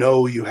kind of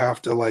know you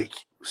have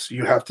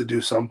to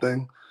do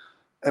something.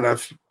 And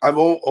I've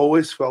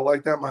always felt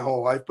like that my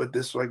whole life, but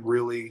this like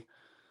really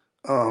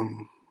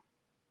um,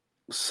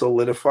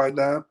 solidified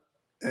that.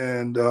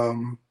 And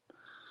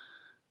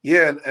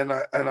yeah, and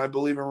I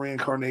believe in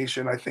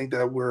reincarnation. I think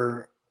I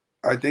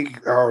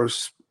think our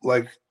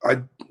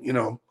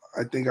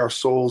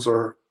souls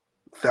are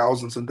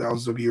thousands and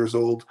thousands of years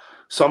old.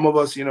 Some of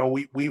us,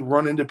 we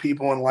run into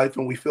people in life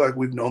and we feel like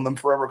we've known them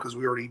forever because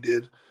we already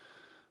did,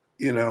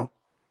 you know.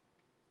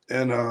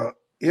 And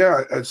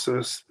yeah, it's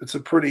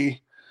a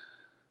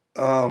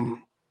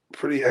um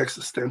pretty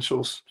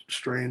existential,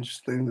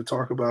 strange thing to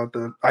talk about.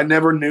 That I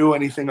never knew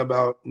anything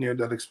about near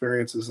death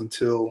experiences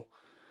until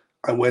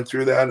I went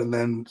through that. And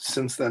then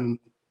since then,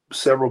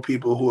 several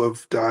people who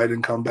have died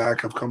and come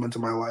back have come into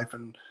my life,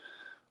 and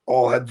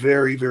all had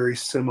very, very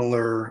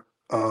similar,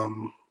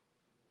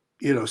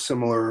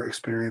 similar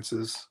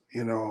experiences,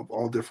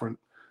 all different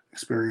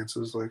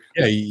experiences. Like,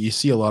 yeah. You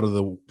see a lot of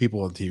the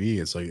people on TV.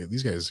 It's like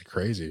these guys are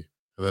crazy,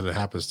 and then it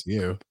happens to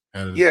you,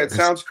 and yeah, it it's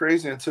sounds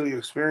crazy until you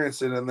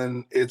experience it. And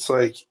then it's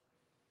like,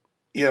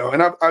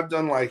 and I've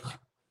done like,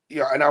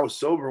 yeah, and I was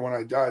sober when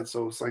I died.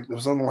 So it's like, there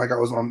was nothing like I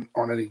was on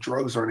any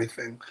drugs or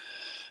anything.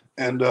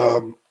 And,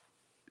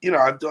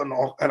 I've done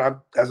all, and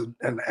as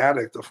an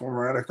addict, a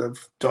former addict,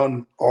 I've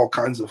done all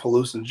kinds of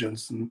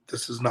hallucinogens, and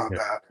this is not yeah.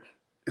 that.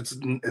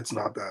 It's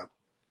not that.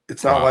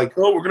 It's not Wow. like,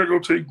 oh, we're gonna go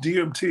take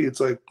DMT. It's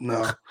like,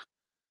 no,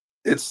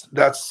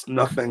 That's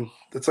nothing.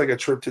 That's like a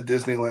trip to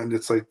Disneyland.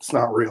 It's like it's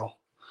not real.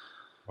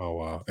 Oh,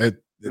 wow.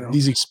 You know.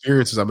 These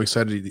experiences, I'm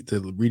excited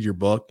to read your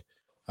book.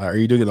 Are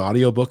you doing an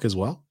audio book as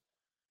well?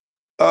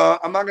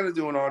 I'm not gonna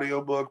do an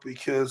audiobook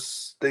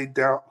because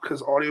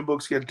because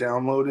audiobooks get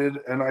downloaded,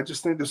 and I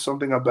just think there's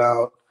something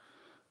about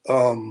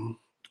um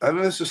I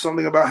think there's just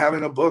something about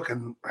having a book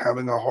and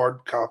having a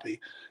hard copy.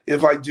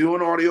 If I do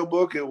an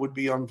audiobook, it would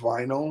be on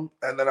vinyl,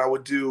 and then I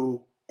would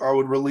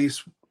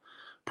release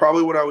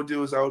probably what I would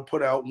do is I would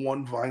put out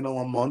one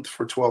vinyl a month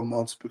for 12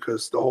 months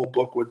because the whole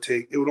book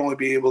it would only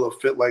be able to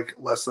fit like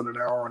less than an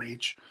hour on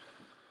each.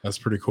 That's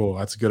pretty cool.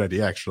 That's a good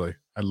idea, actually.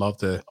 I'd love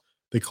to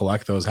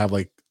collect those, have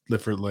like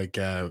different like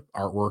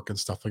artwork and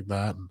stuff like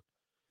that. And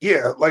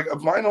Yeah, like a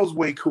vinyl's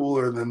way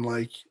cooler than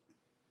like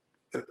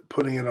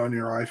putting it on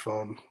your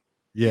iPhone.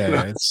 yeah, You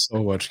know, yeah, it's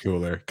so much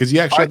cooler because you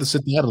actually I have to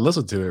sit down and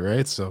listen to it,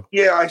 right? So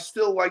yeah, I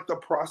still like the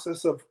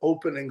process of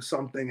opening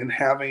something and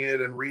having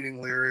it and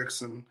reading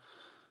lyrics and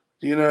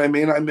you know what I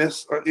mean. I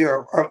miss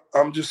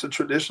I'm just a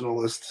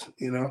traditionalist.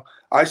 You know,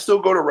 I still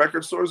go to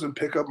record stores and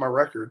pick up my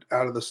record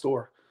out of the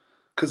store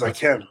because I that's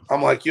can.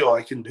 I'm like, yo,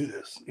 I can do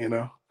this. You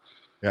know.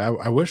 yeah.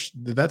 I wish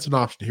that's an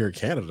option here in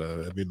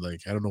Canada. I mean,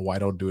 like, I don't know why I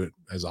don't do it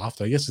as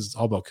often. I guess it's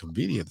all about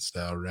convenience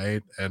now,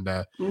 right? And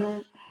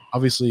Mhm.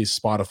 obviously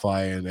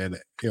Spotify and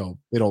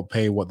they don't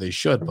pay what they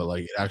should, but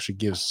like it actually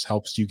gives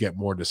helps you get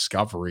more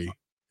discovery.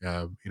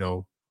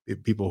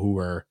 People who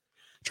are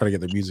trying to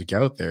get their music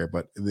out there,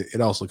 but it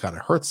also kind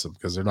of hurts them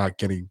because they're not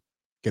getting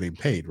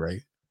paid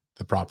right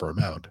the proper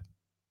amount.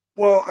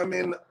 Well, I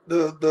mean,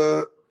 there's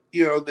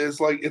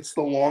like it's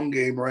the long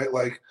game, right?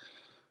 Like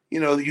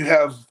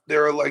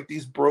there are like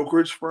these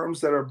brokerage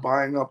firms that are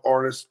buying up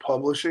artist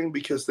publishing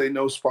because they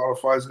know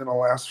Spotify is going to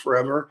last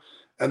forever,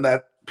 and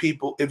that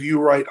people, if you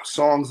write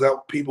songs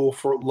that people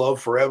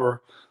love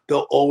forever,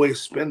 they'll always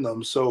spin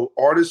them. So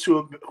artists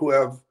who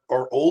have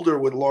are older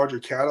with larger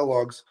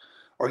catalogs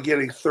are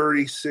getting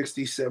 30,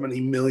 60,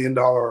 70 million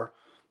dollar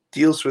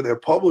deals for their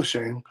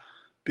publishing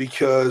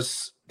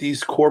because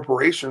these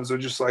corporations are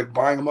just like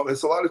buying them up.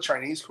 It's a lot of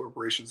Chinese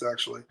corporations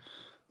actually,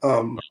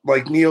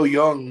 like Neil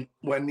Young.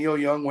 When Neil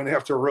Young went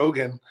after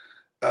Rogan,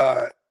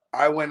 uh,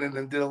 I went in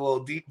and did a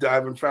little deep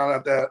dive and found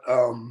out that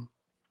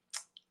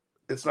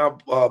it's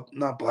not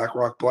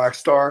BlackRock, Black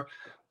Star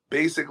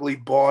basically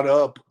bought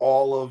up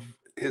all of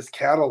his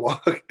catalog.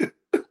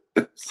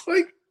 It's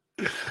like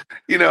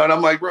and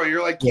I'm like, bro,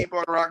 you're like Yeah, keep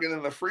on rocking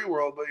in the free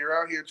world, but you're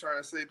out here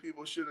trying to say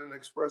people shouldn't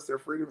express their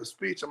freedom of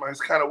speech. I'm like,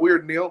 it's kind of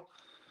weird, Neil.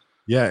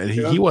 yeah, and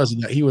he, Yeah. he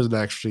wasn't he wasn't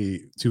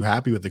actually too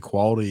happy with the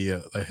quality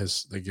that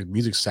his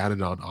music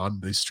sounded on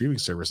the streaming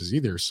services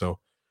either. So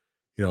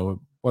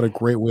what a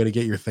great way to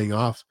get your thing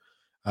off,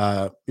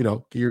 get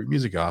your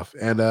music off.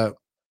 And,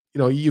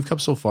 you've come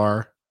so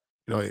far,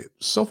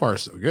 so far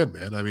so good,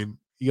 man. I mean,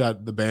 you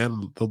got the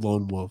band, The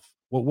Lone Wolf.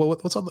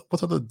 What's on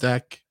the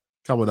deck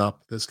coming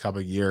up this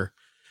coming year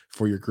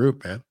for your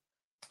group, man?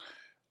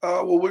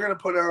 Well, we're gonna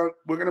put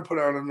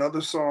out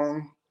another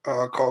song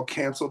called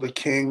 "Cancel the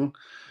King"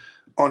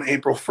 on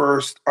April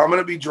 1st. I'm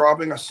gonna be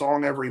dropping a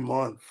song every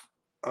month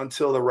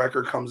until the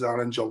record comes out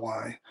in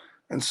July,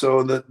 and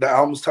so the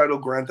album's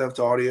titled Grand Theft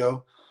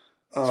Audio.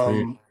 Sweet.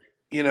 Um,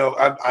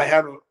 I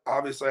have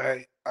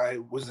obviously I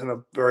was in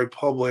a very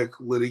public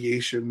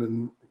litigation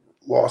and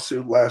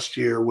lawsuit last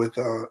year with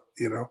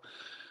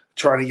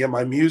trying to get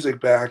my music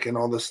back and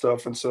all this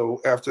stuff. And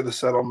so after the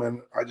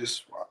settlement,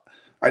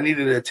 I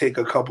needed to take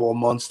a couple of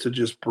months to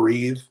just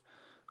breathe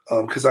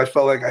because I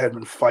felt like I had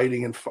been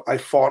fighting and I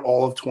fought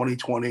all of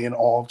 2020 and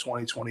all of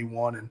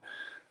 2021 and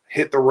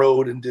hit the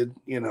road and did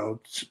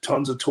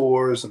tons of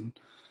tours and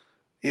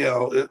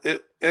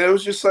it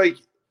was just like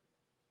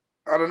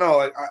I don't know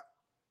like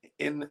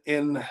in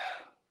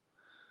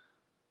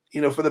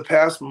for the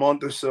past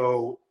month or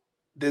so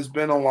there's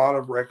been a lot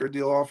of record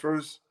deal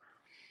offers.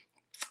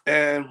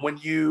 And when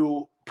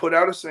you put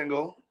out a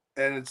single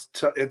and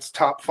it's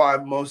top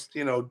five most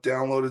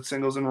downloaded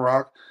singles in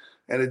rock,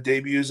 and it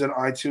debuts in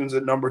iTunes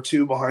at number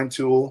two behind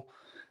Tool,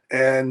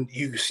 and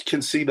you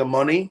can see the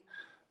money,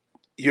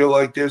 you're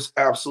like, there's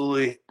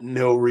absolutely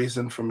no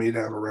reason for me to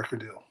have a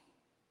record deal.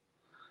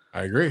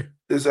 I agree.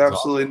 There's It's awesome.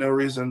 absolutely no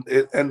reason.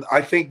 And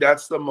I think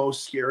that's the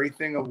most scary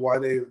thing of why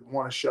they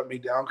want to shut me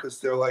down because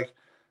they're like,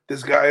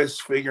 this guy is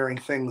figuring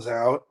things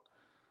out.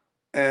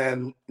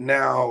 And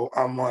now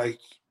I'm like,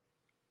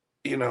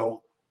 you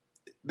know,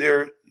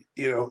 they're,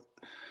 you know,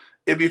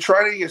 if you're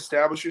trying to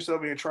establish yourself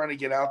and you're trying to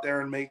get out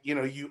there and make,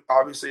 you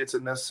obviously it's a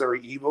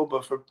necessary evil,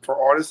 but for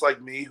artists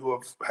like me who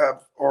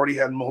have already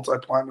had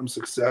multi-platinum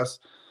success,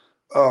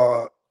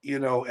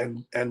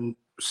 and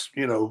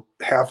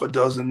half a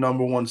dozen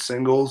number one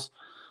singles,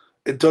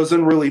 it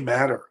doesn't really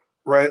matter,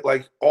 right?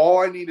 Like all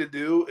I need to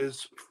do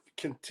is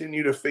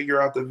continue to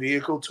figure out the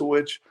vehicle to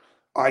which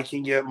I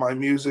can get my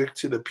music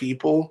to the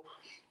people.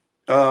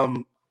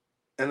 Um,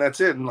 and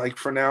that's it. And like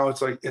for now,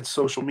 it's like it's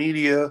social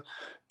media,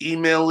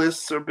 email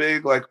lists are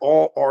big. Like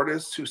all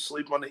artists who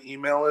sleep on the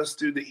email list,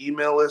 dude, the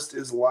email list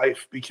is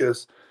life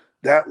because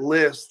that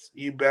list,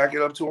 you back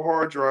it up to a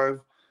hard drive,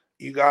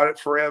 you got it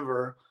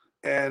forever.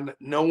 and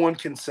no one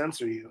can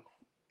censor you.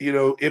 You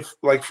know, if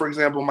like for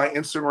example, my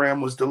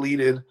Instagram was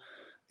deleted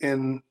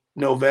in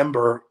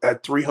November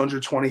at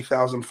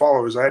 320,000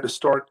 followers. I had to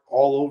start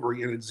all over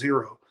again at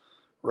zero,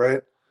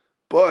 right?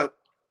 But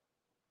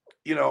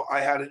you know, I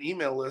had an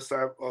email list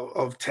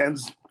of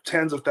tens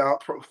of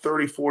thousands,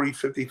 30, 40,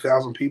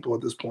 50,000 people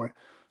at this point.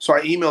 So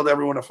I emailed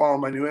everyone to follow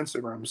my new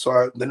Instagram.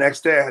 So the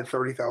next day I had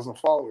 30,000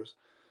 followers.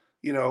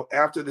 You know,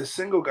 after this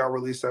single got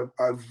released,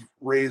 I've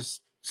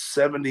raised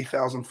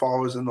 70,000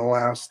 followers in the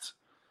last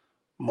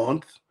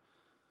month.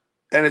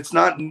 And it's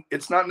not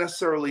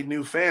necessarily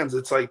new fans.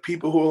 It's like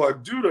people who are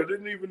like, dude, I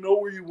didn't even know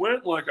where you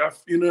went. Like,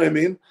 you know what I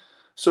mean?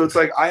 So it's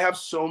like I have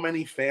so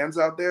many fans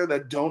out there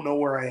that don't know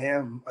where I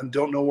am and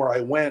don't know where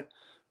I went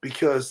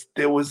because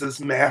there was this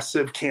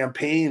massive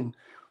campaign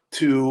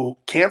to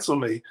cancel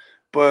me.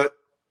 But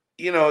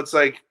you know, it's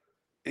like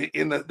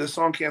in the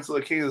song "Cancel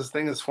the King," this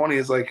thing that's funny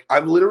is like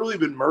I've literally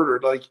been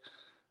murdered. Like,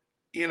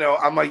 you know,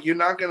 I'm like, you're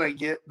not gonna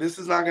get this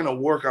is not gonna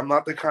work. I'm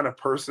not the kind of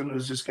person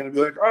who's just gonna be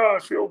like, oh, I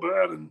feel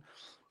bad and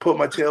put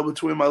my tail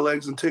between my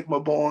legs and take my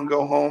ball and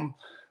go home.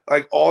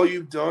 Like all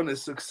you've done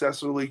is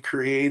successfully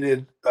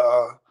created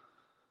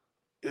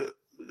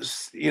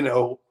you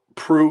know,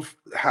 proof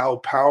how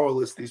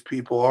powerless these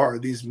people are,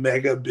 these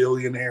mega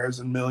billionaires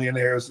and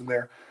millionaires and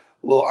their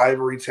little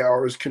ivory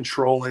towers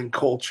controlling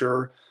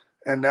culture.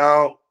 And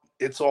now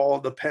it's all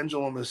the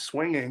pendulum is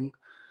swinging.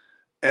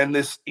 And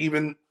this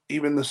even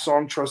the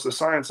song Trust the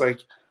Science, like,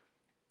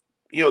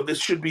 you know, this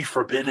should be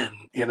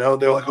forbidden. You know,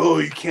 they're like, oh,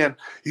 you can't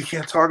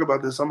talk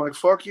about this. I'm like,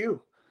 fuck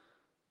you.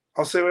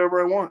 I'll say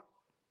whatever I want.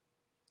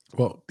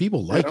 Well,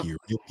 people You like know? you.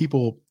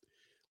 People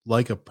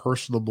like a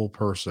personable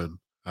person,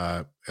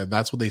 and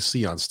that's what they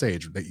see on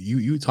stage. That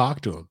you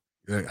talk to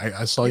them.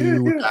 I saw Yeah,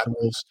 you with yeah,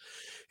 Animals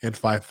and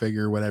Five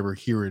Figure, whatever,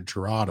 here in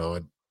Toronto,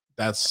 and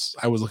that's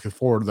I was looking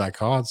forward to that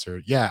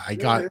concert. Yeah, I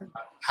yeah, got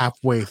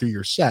halfway through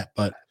your set,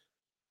 but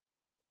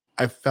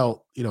I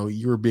felt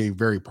you were being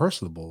very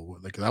personable.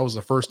 Like that was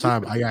the first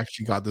time yeah. I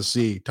actually got to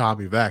see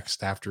Tommy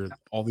Vext after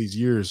all these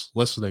years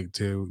listening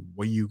to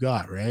what you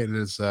got, right? And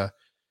it's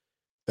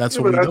that's Yeah,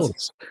 what but we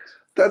notice.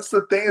 that's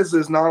the thing is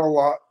there's not a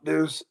lot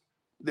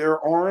there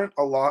aren't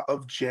a lot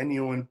of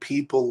genuine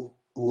people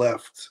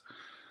left,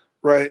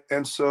 right?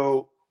 And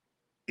so,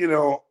 you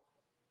know,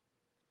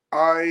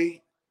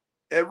 I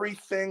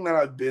everything that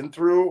I've been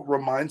through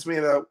reminds me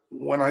that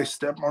when I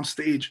step on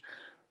stage,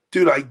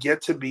 dude, I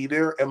get to be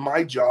there and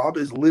my job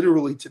is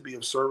literally to be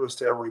of service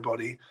to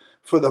everybody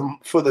for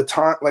the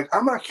time. Like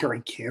I'm not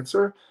curing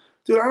cancer.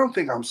 Dude, I don't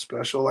think I'm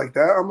special like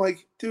that. I'm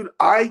like, dude,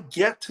 I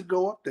get to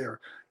go up there.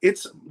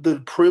 It's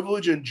the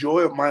privilege and joy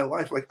of my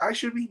life. Like I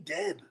should be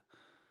dead.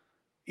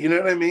 You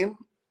know what I mean?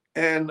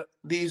 And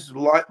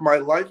my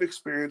life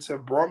experience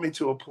have brought me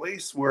to a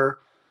place where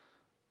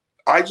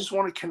I just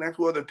want to connect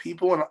with other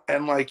people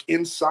and like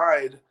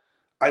inside,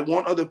 I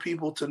want other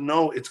people to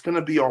know it's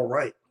gonna be all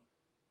right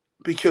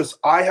because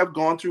I have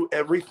gone through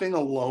everything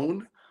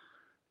alone.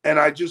 And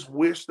I just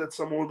wish that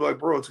someone would be like,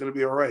 bro, it's going to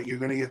be all right. You're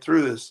going to get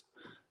through this,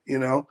 you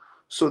know?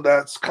 So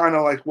that's kind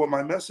of like what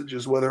my message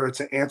is, whether it's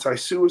an anti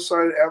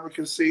suicide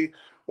advocacy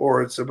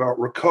or it's about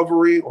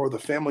recovery or the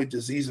family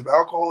disease of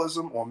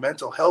alcoholism or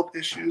mental health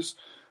issues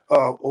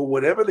or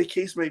whatever the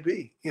case may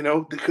be, you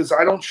know, because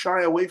I don't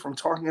shy away from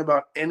talking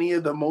about any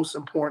of the most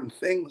important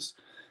things.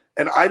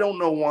 And I don't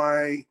know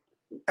why,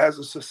 as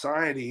a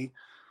society,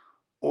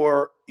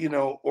 or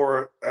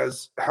or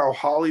as how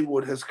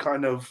Hollywood has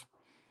kind of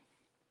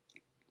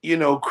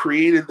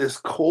created this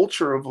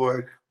culture of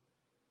like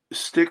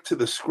stick to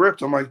the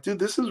script. I'm like, dude,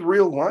 this is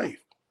real life.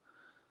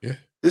 Yeah.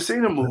 This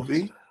ain't a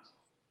movie.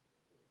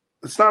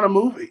 It's not a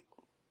movie.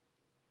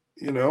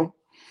 You know,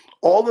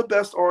 all the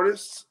best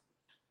artists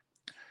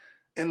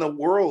in the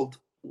world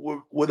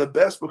were the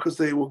best because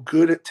they were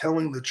good at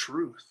telling the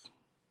truth.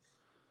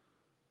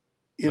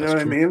 You know That's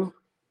what I true. mean?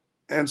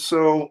 And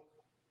so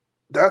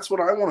that's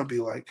what I want to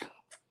be like.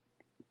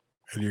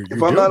 And you're If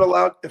you're I'm doing not it.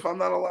 allowed, if I'm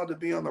not allowed to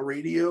be on the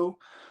radio,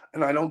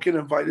 and I don't get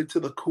invited to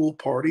the cool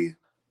party,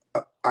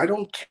 I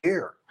don't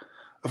care.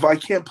 If I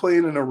can't play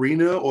in an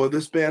arena or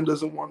this band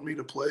doesn't want me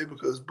to play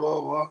because blah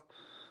blah,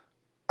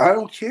 I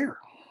don't care.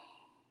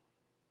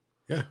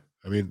 Yeah.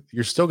 I mean,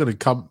 you're still gonna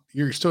come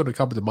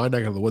to my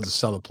neck of the woods to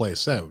sell the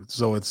place out.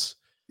 So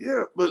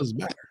Yeah, it but doesn't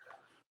matter.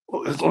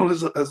 well, as long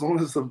as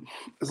the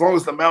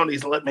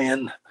Mounties let me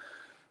in.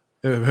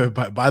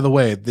 By the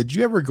way, did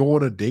you ever go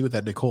on a date with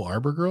that Nicole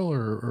Arbor girl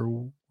or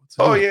what's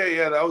the Oh deal? yeah,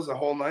 yeah, that was a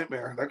whole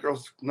nightmare. That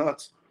girl's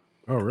nuts.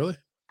 Oh, really?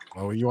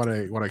 Oh, you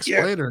wanna Yeah,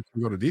 explain or can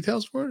we go to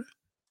details for it?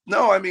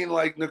 no, I mean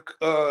like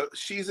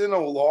she's in a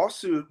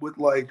lawsuit with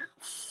like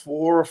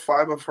 4 or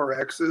 5 of her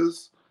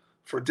exes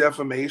for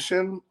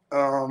defamation,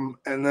 and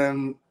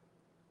then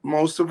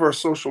most of her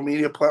social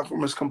media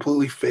platform is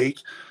completely fake.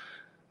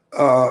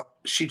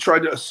 She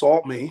tried to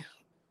assault me.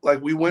 Like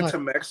we went What? to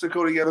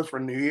Mexico together for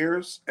New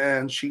Year's,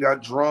 and she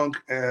got drunk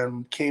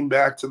and came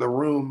back to the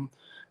room,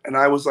 and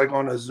I was like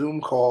on a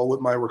Zoom call with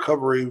my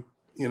recovery,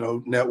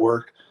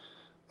 network,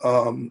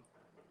 um,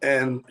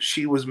 and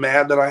she was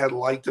mad that I had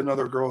liked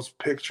another girl's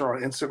picture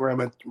on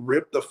Instagram and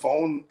ripped the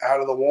phone out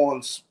of the wall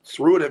and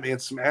threw it at me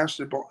and smashed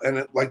it, and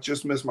it like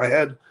just missed my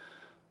head.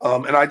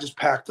 And I just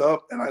packed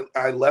up and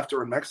I left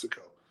her in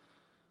Mexico.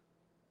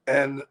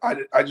 And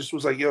I just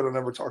was like, yo, don't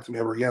ever talk to me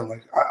ever again.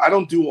 Like, I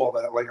don't do all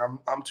that. Like,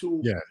 I'm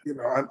too, Yeah. you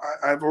know,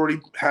 I've already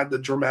had the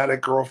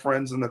dramatic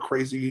girlfriends and the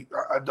crazy,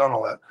 I've done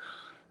all that.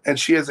 And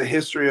she has a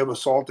history of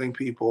assaulting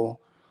people.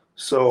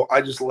 So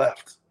I just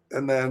left.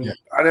 And Yeah. then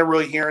I didn't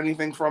really hear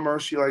anything from her.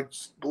 She like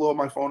blew up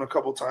my phone a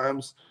couple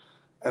times.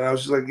 And I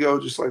was just like, yo,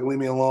 just like leave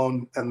me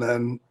alone. And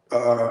then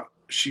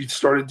she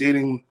started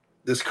dating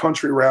this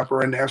country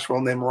rapper in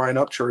Nashville named Ryan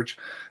Upchurch.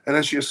 And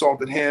then she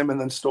assaulted him and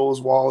then stole his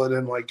wallet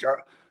and like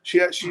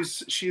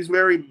she's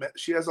very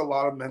she has a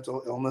lot of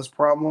mental illness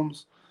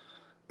problems,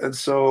 and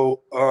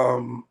so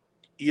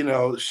you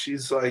know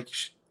she's like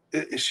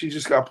she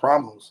just got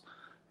problems.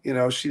 You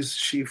know,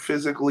 she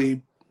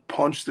physically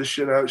punched the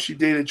shit out. She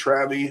dated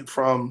Travi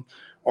from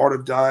Art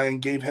of Dying,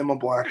 gave him a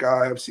black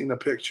eye. I've seen the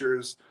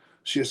pictures.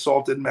 She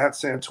assaulted Matt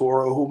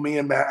Santoro, who me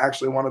and Matt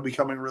actually want to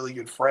becoming really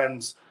good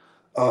friends,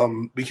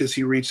 because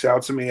he reached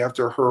out to me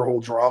after her whole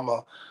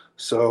drama.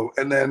 So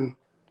and then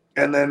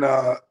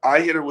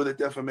I hit her with a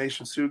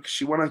defamation suit.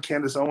 She went on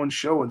Candace Owens'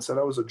 show and said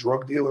I was a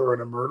drug dealer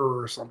and a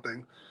murderer or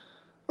something.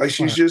 Like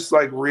she's just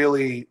like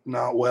really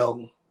not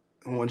well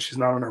when she's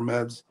not on her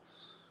meds.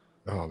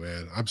 Oh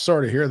man, I'm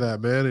sorry to hear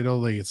that, man. You know,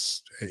 like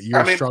you're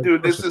I a mean, strong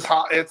dude, this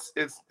person.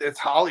 is it's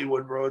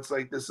Hollywood, bro. It's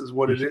like this is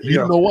what it is. You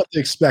don't know what to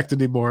expect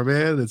anymore,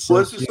 man. It's Well,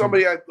 this like, is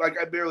somebody I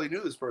barely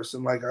knew this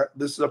person. Like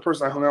this is a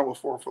person I hung out with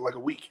for like a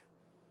week.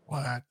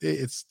 what?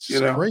 It's You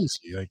just know,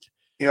 crazy. Like,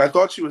 I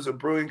thought she was a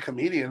brilliant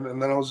comedian,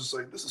 and then I was just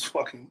like, this is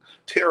fucking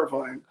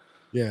terrifying.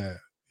 yeah,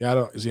 yeah. I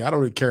don't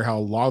really care how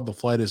long the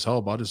flight is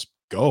home. I'll just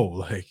go.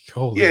 Like,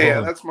 holy Yeah,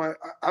 moly. that's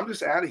I'm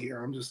just out of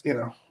here. I'm just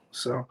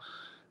so.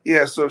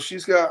 Yeah, so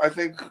she's got. I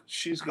think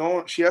she's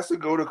going. She has to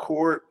go to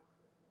court.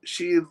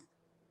 She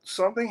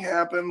something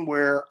happened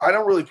where I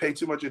don't really pay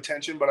too much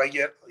attention, but I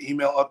get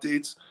email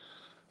updates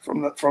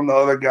from the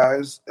other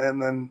guys,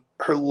 and then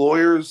her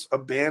lawyers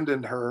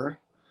abandoned her.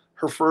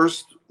 Her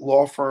first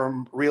law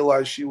firm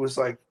realized she was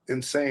like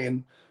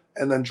insane,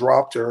 and then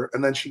dropped her.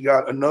 And then she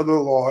got another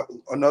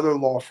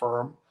law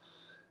firm,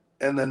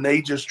 and then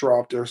they just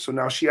dropped her. So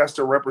now she has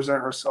to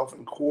represent herself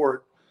in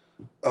court,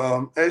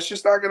 and it's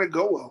just not going to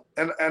go well.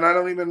 And I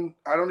don't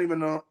even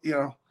know. You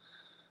know,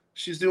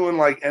 she's doing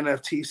like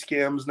NFT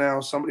scams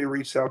now. Somebody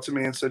reached out to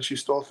me and said she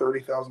stole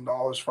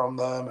 $30,000 from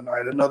them, and I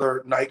had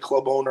another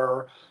nightclub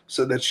owner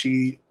said that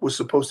she was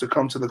supposed to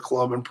come to the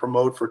club and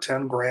promote for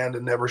 10 grand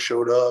and never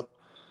showed up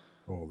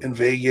Holy in moly.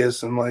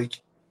 Vegas. And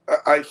like,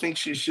 I think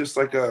she's just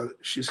like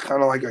she's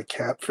kind of like a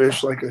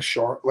catfish, like a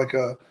shark,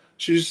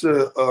 she's just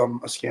a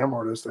scam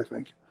artist, I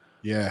think.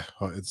 Yeah,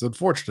 it's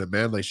unfortunate,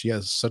 man. Like she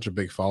has such a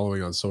big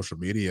following on social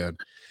media, and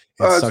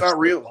it It's sucks not that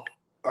real.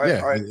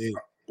 yeah,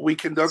 We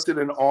conducted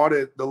an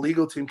audit. The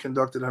legal team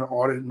conducted an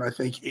audit, and I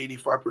think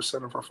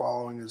 85% of our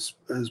following is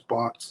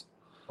bots.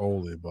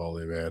 holy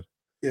moly, man.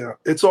 Yeah,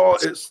 it's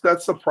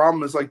that's the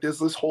problem. Is like there's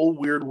this whole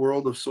weird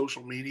world of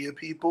social media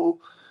people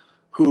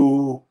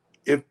who,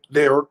 if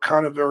they're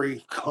kind of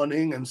very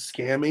cunning and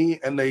scammy,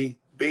 and they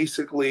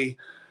basically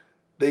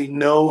they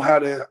know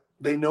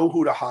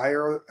who to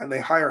hire, and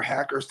they hire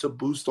hackers to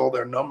boost all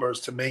their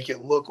numbers to make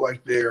it look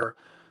like they're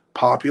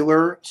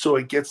popular, so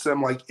it gets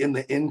them like in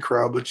the in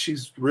crowd, but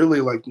she's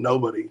really like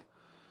nobody.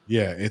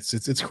 Yeah,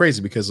 it's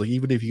crazy because like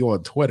even if you go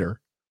on Twitter,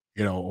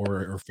 you know,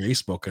 or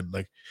Facebook, and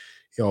like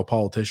a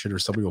politician or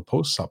somebody will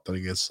post something,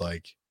 it's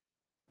like,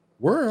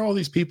 where are all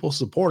these people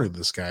supporting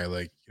this guy?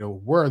 Like,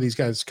 where are these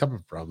guys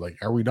coming from? Like,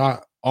 are we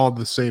not on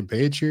the same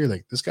page here?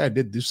 Like, this guy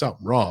did do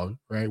something wrong,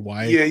 right?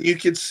 Why? Yeah, you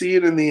could see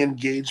it in the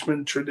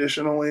engagement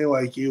traditionally.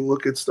 Like you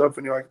look at stuff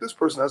and you're like, this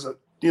person has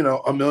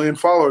a million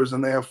followers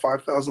and they have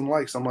 5,000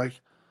 likes. I'm like,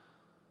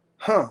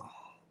 huh,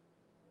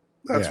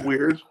 that's Yeah,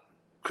 weird,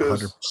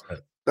 because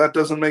 100%. that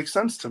doesn't make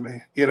sense to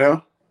me.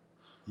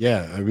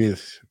 Yeah, I mean,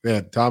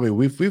 man, Tommy,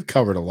 we've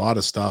covered a lot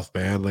of stuff,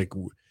 man. Like,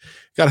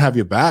 gotta have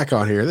you back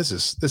on here. This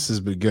has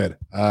been good.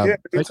 Yeah, Thank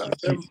anytime,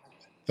 you, Tim.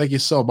 thank you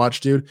so much,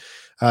 dude.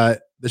 The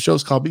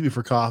show's called Meet Me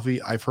for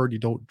Coffee. I've heard you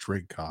don't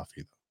drink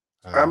coffee,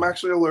 though. I'm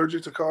actually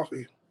allergic to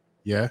coffee.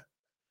 Yeah,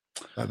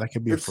 that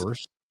could be a It's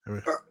first. I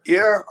mean,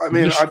 yeah. I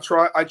maybe mean,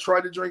 I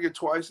tried to drink it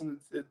twice, and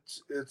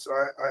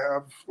I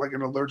have like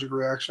an allergic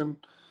reaction.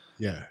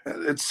 yeah,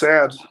 It's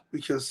sad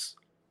because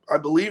I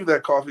believe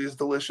that coffee is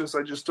delicious.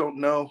 I just don't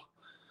know.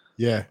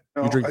 yeah.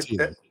 You No, drink tea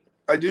then?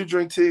 I do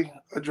drink tea.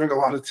 I drink a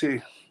lot of tea.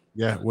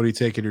 Yeah. What do you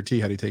take in your tea?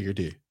 How do you take your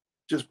tea?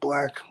 Just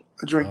black.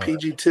 I drink All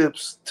PG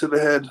tips to the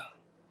head.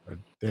 right.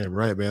 Damn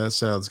right, man. That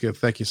sounds good.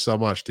 Thank you so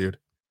much, dude.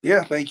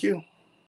 Yeah, thank you.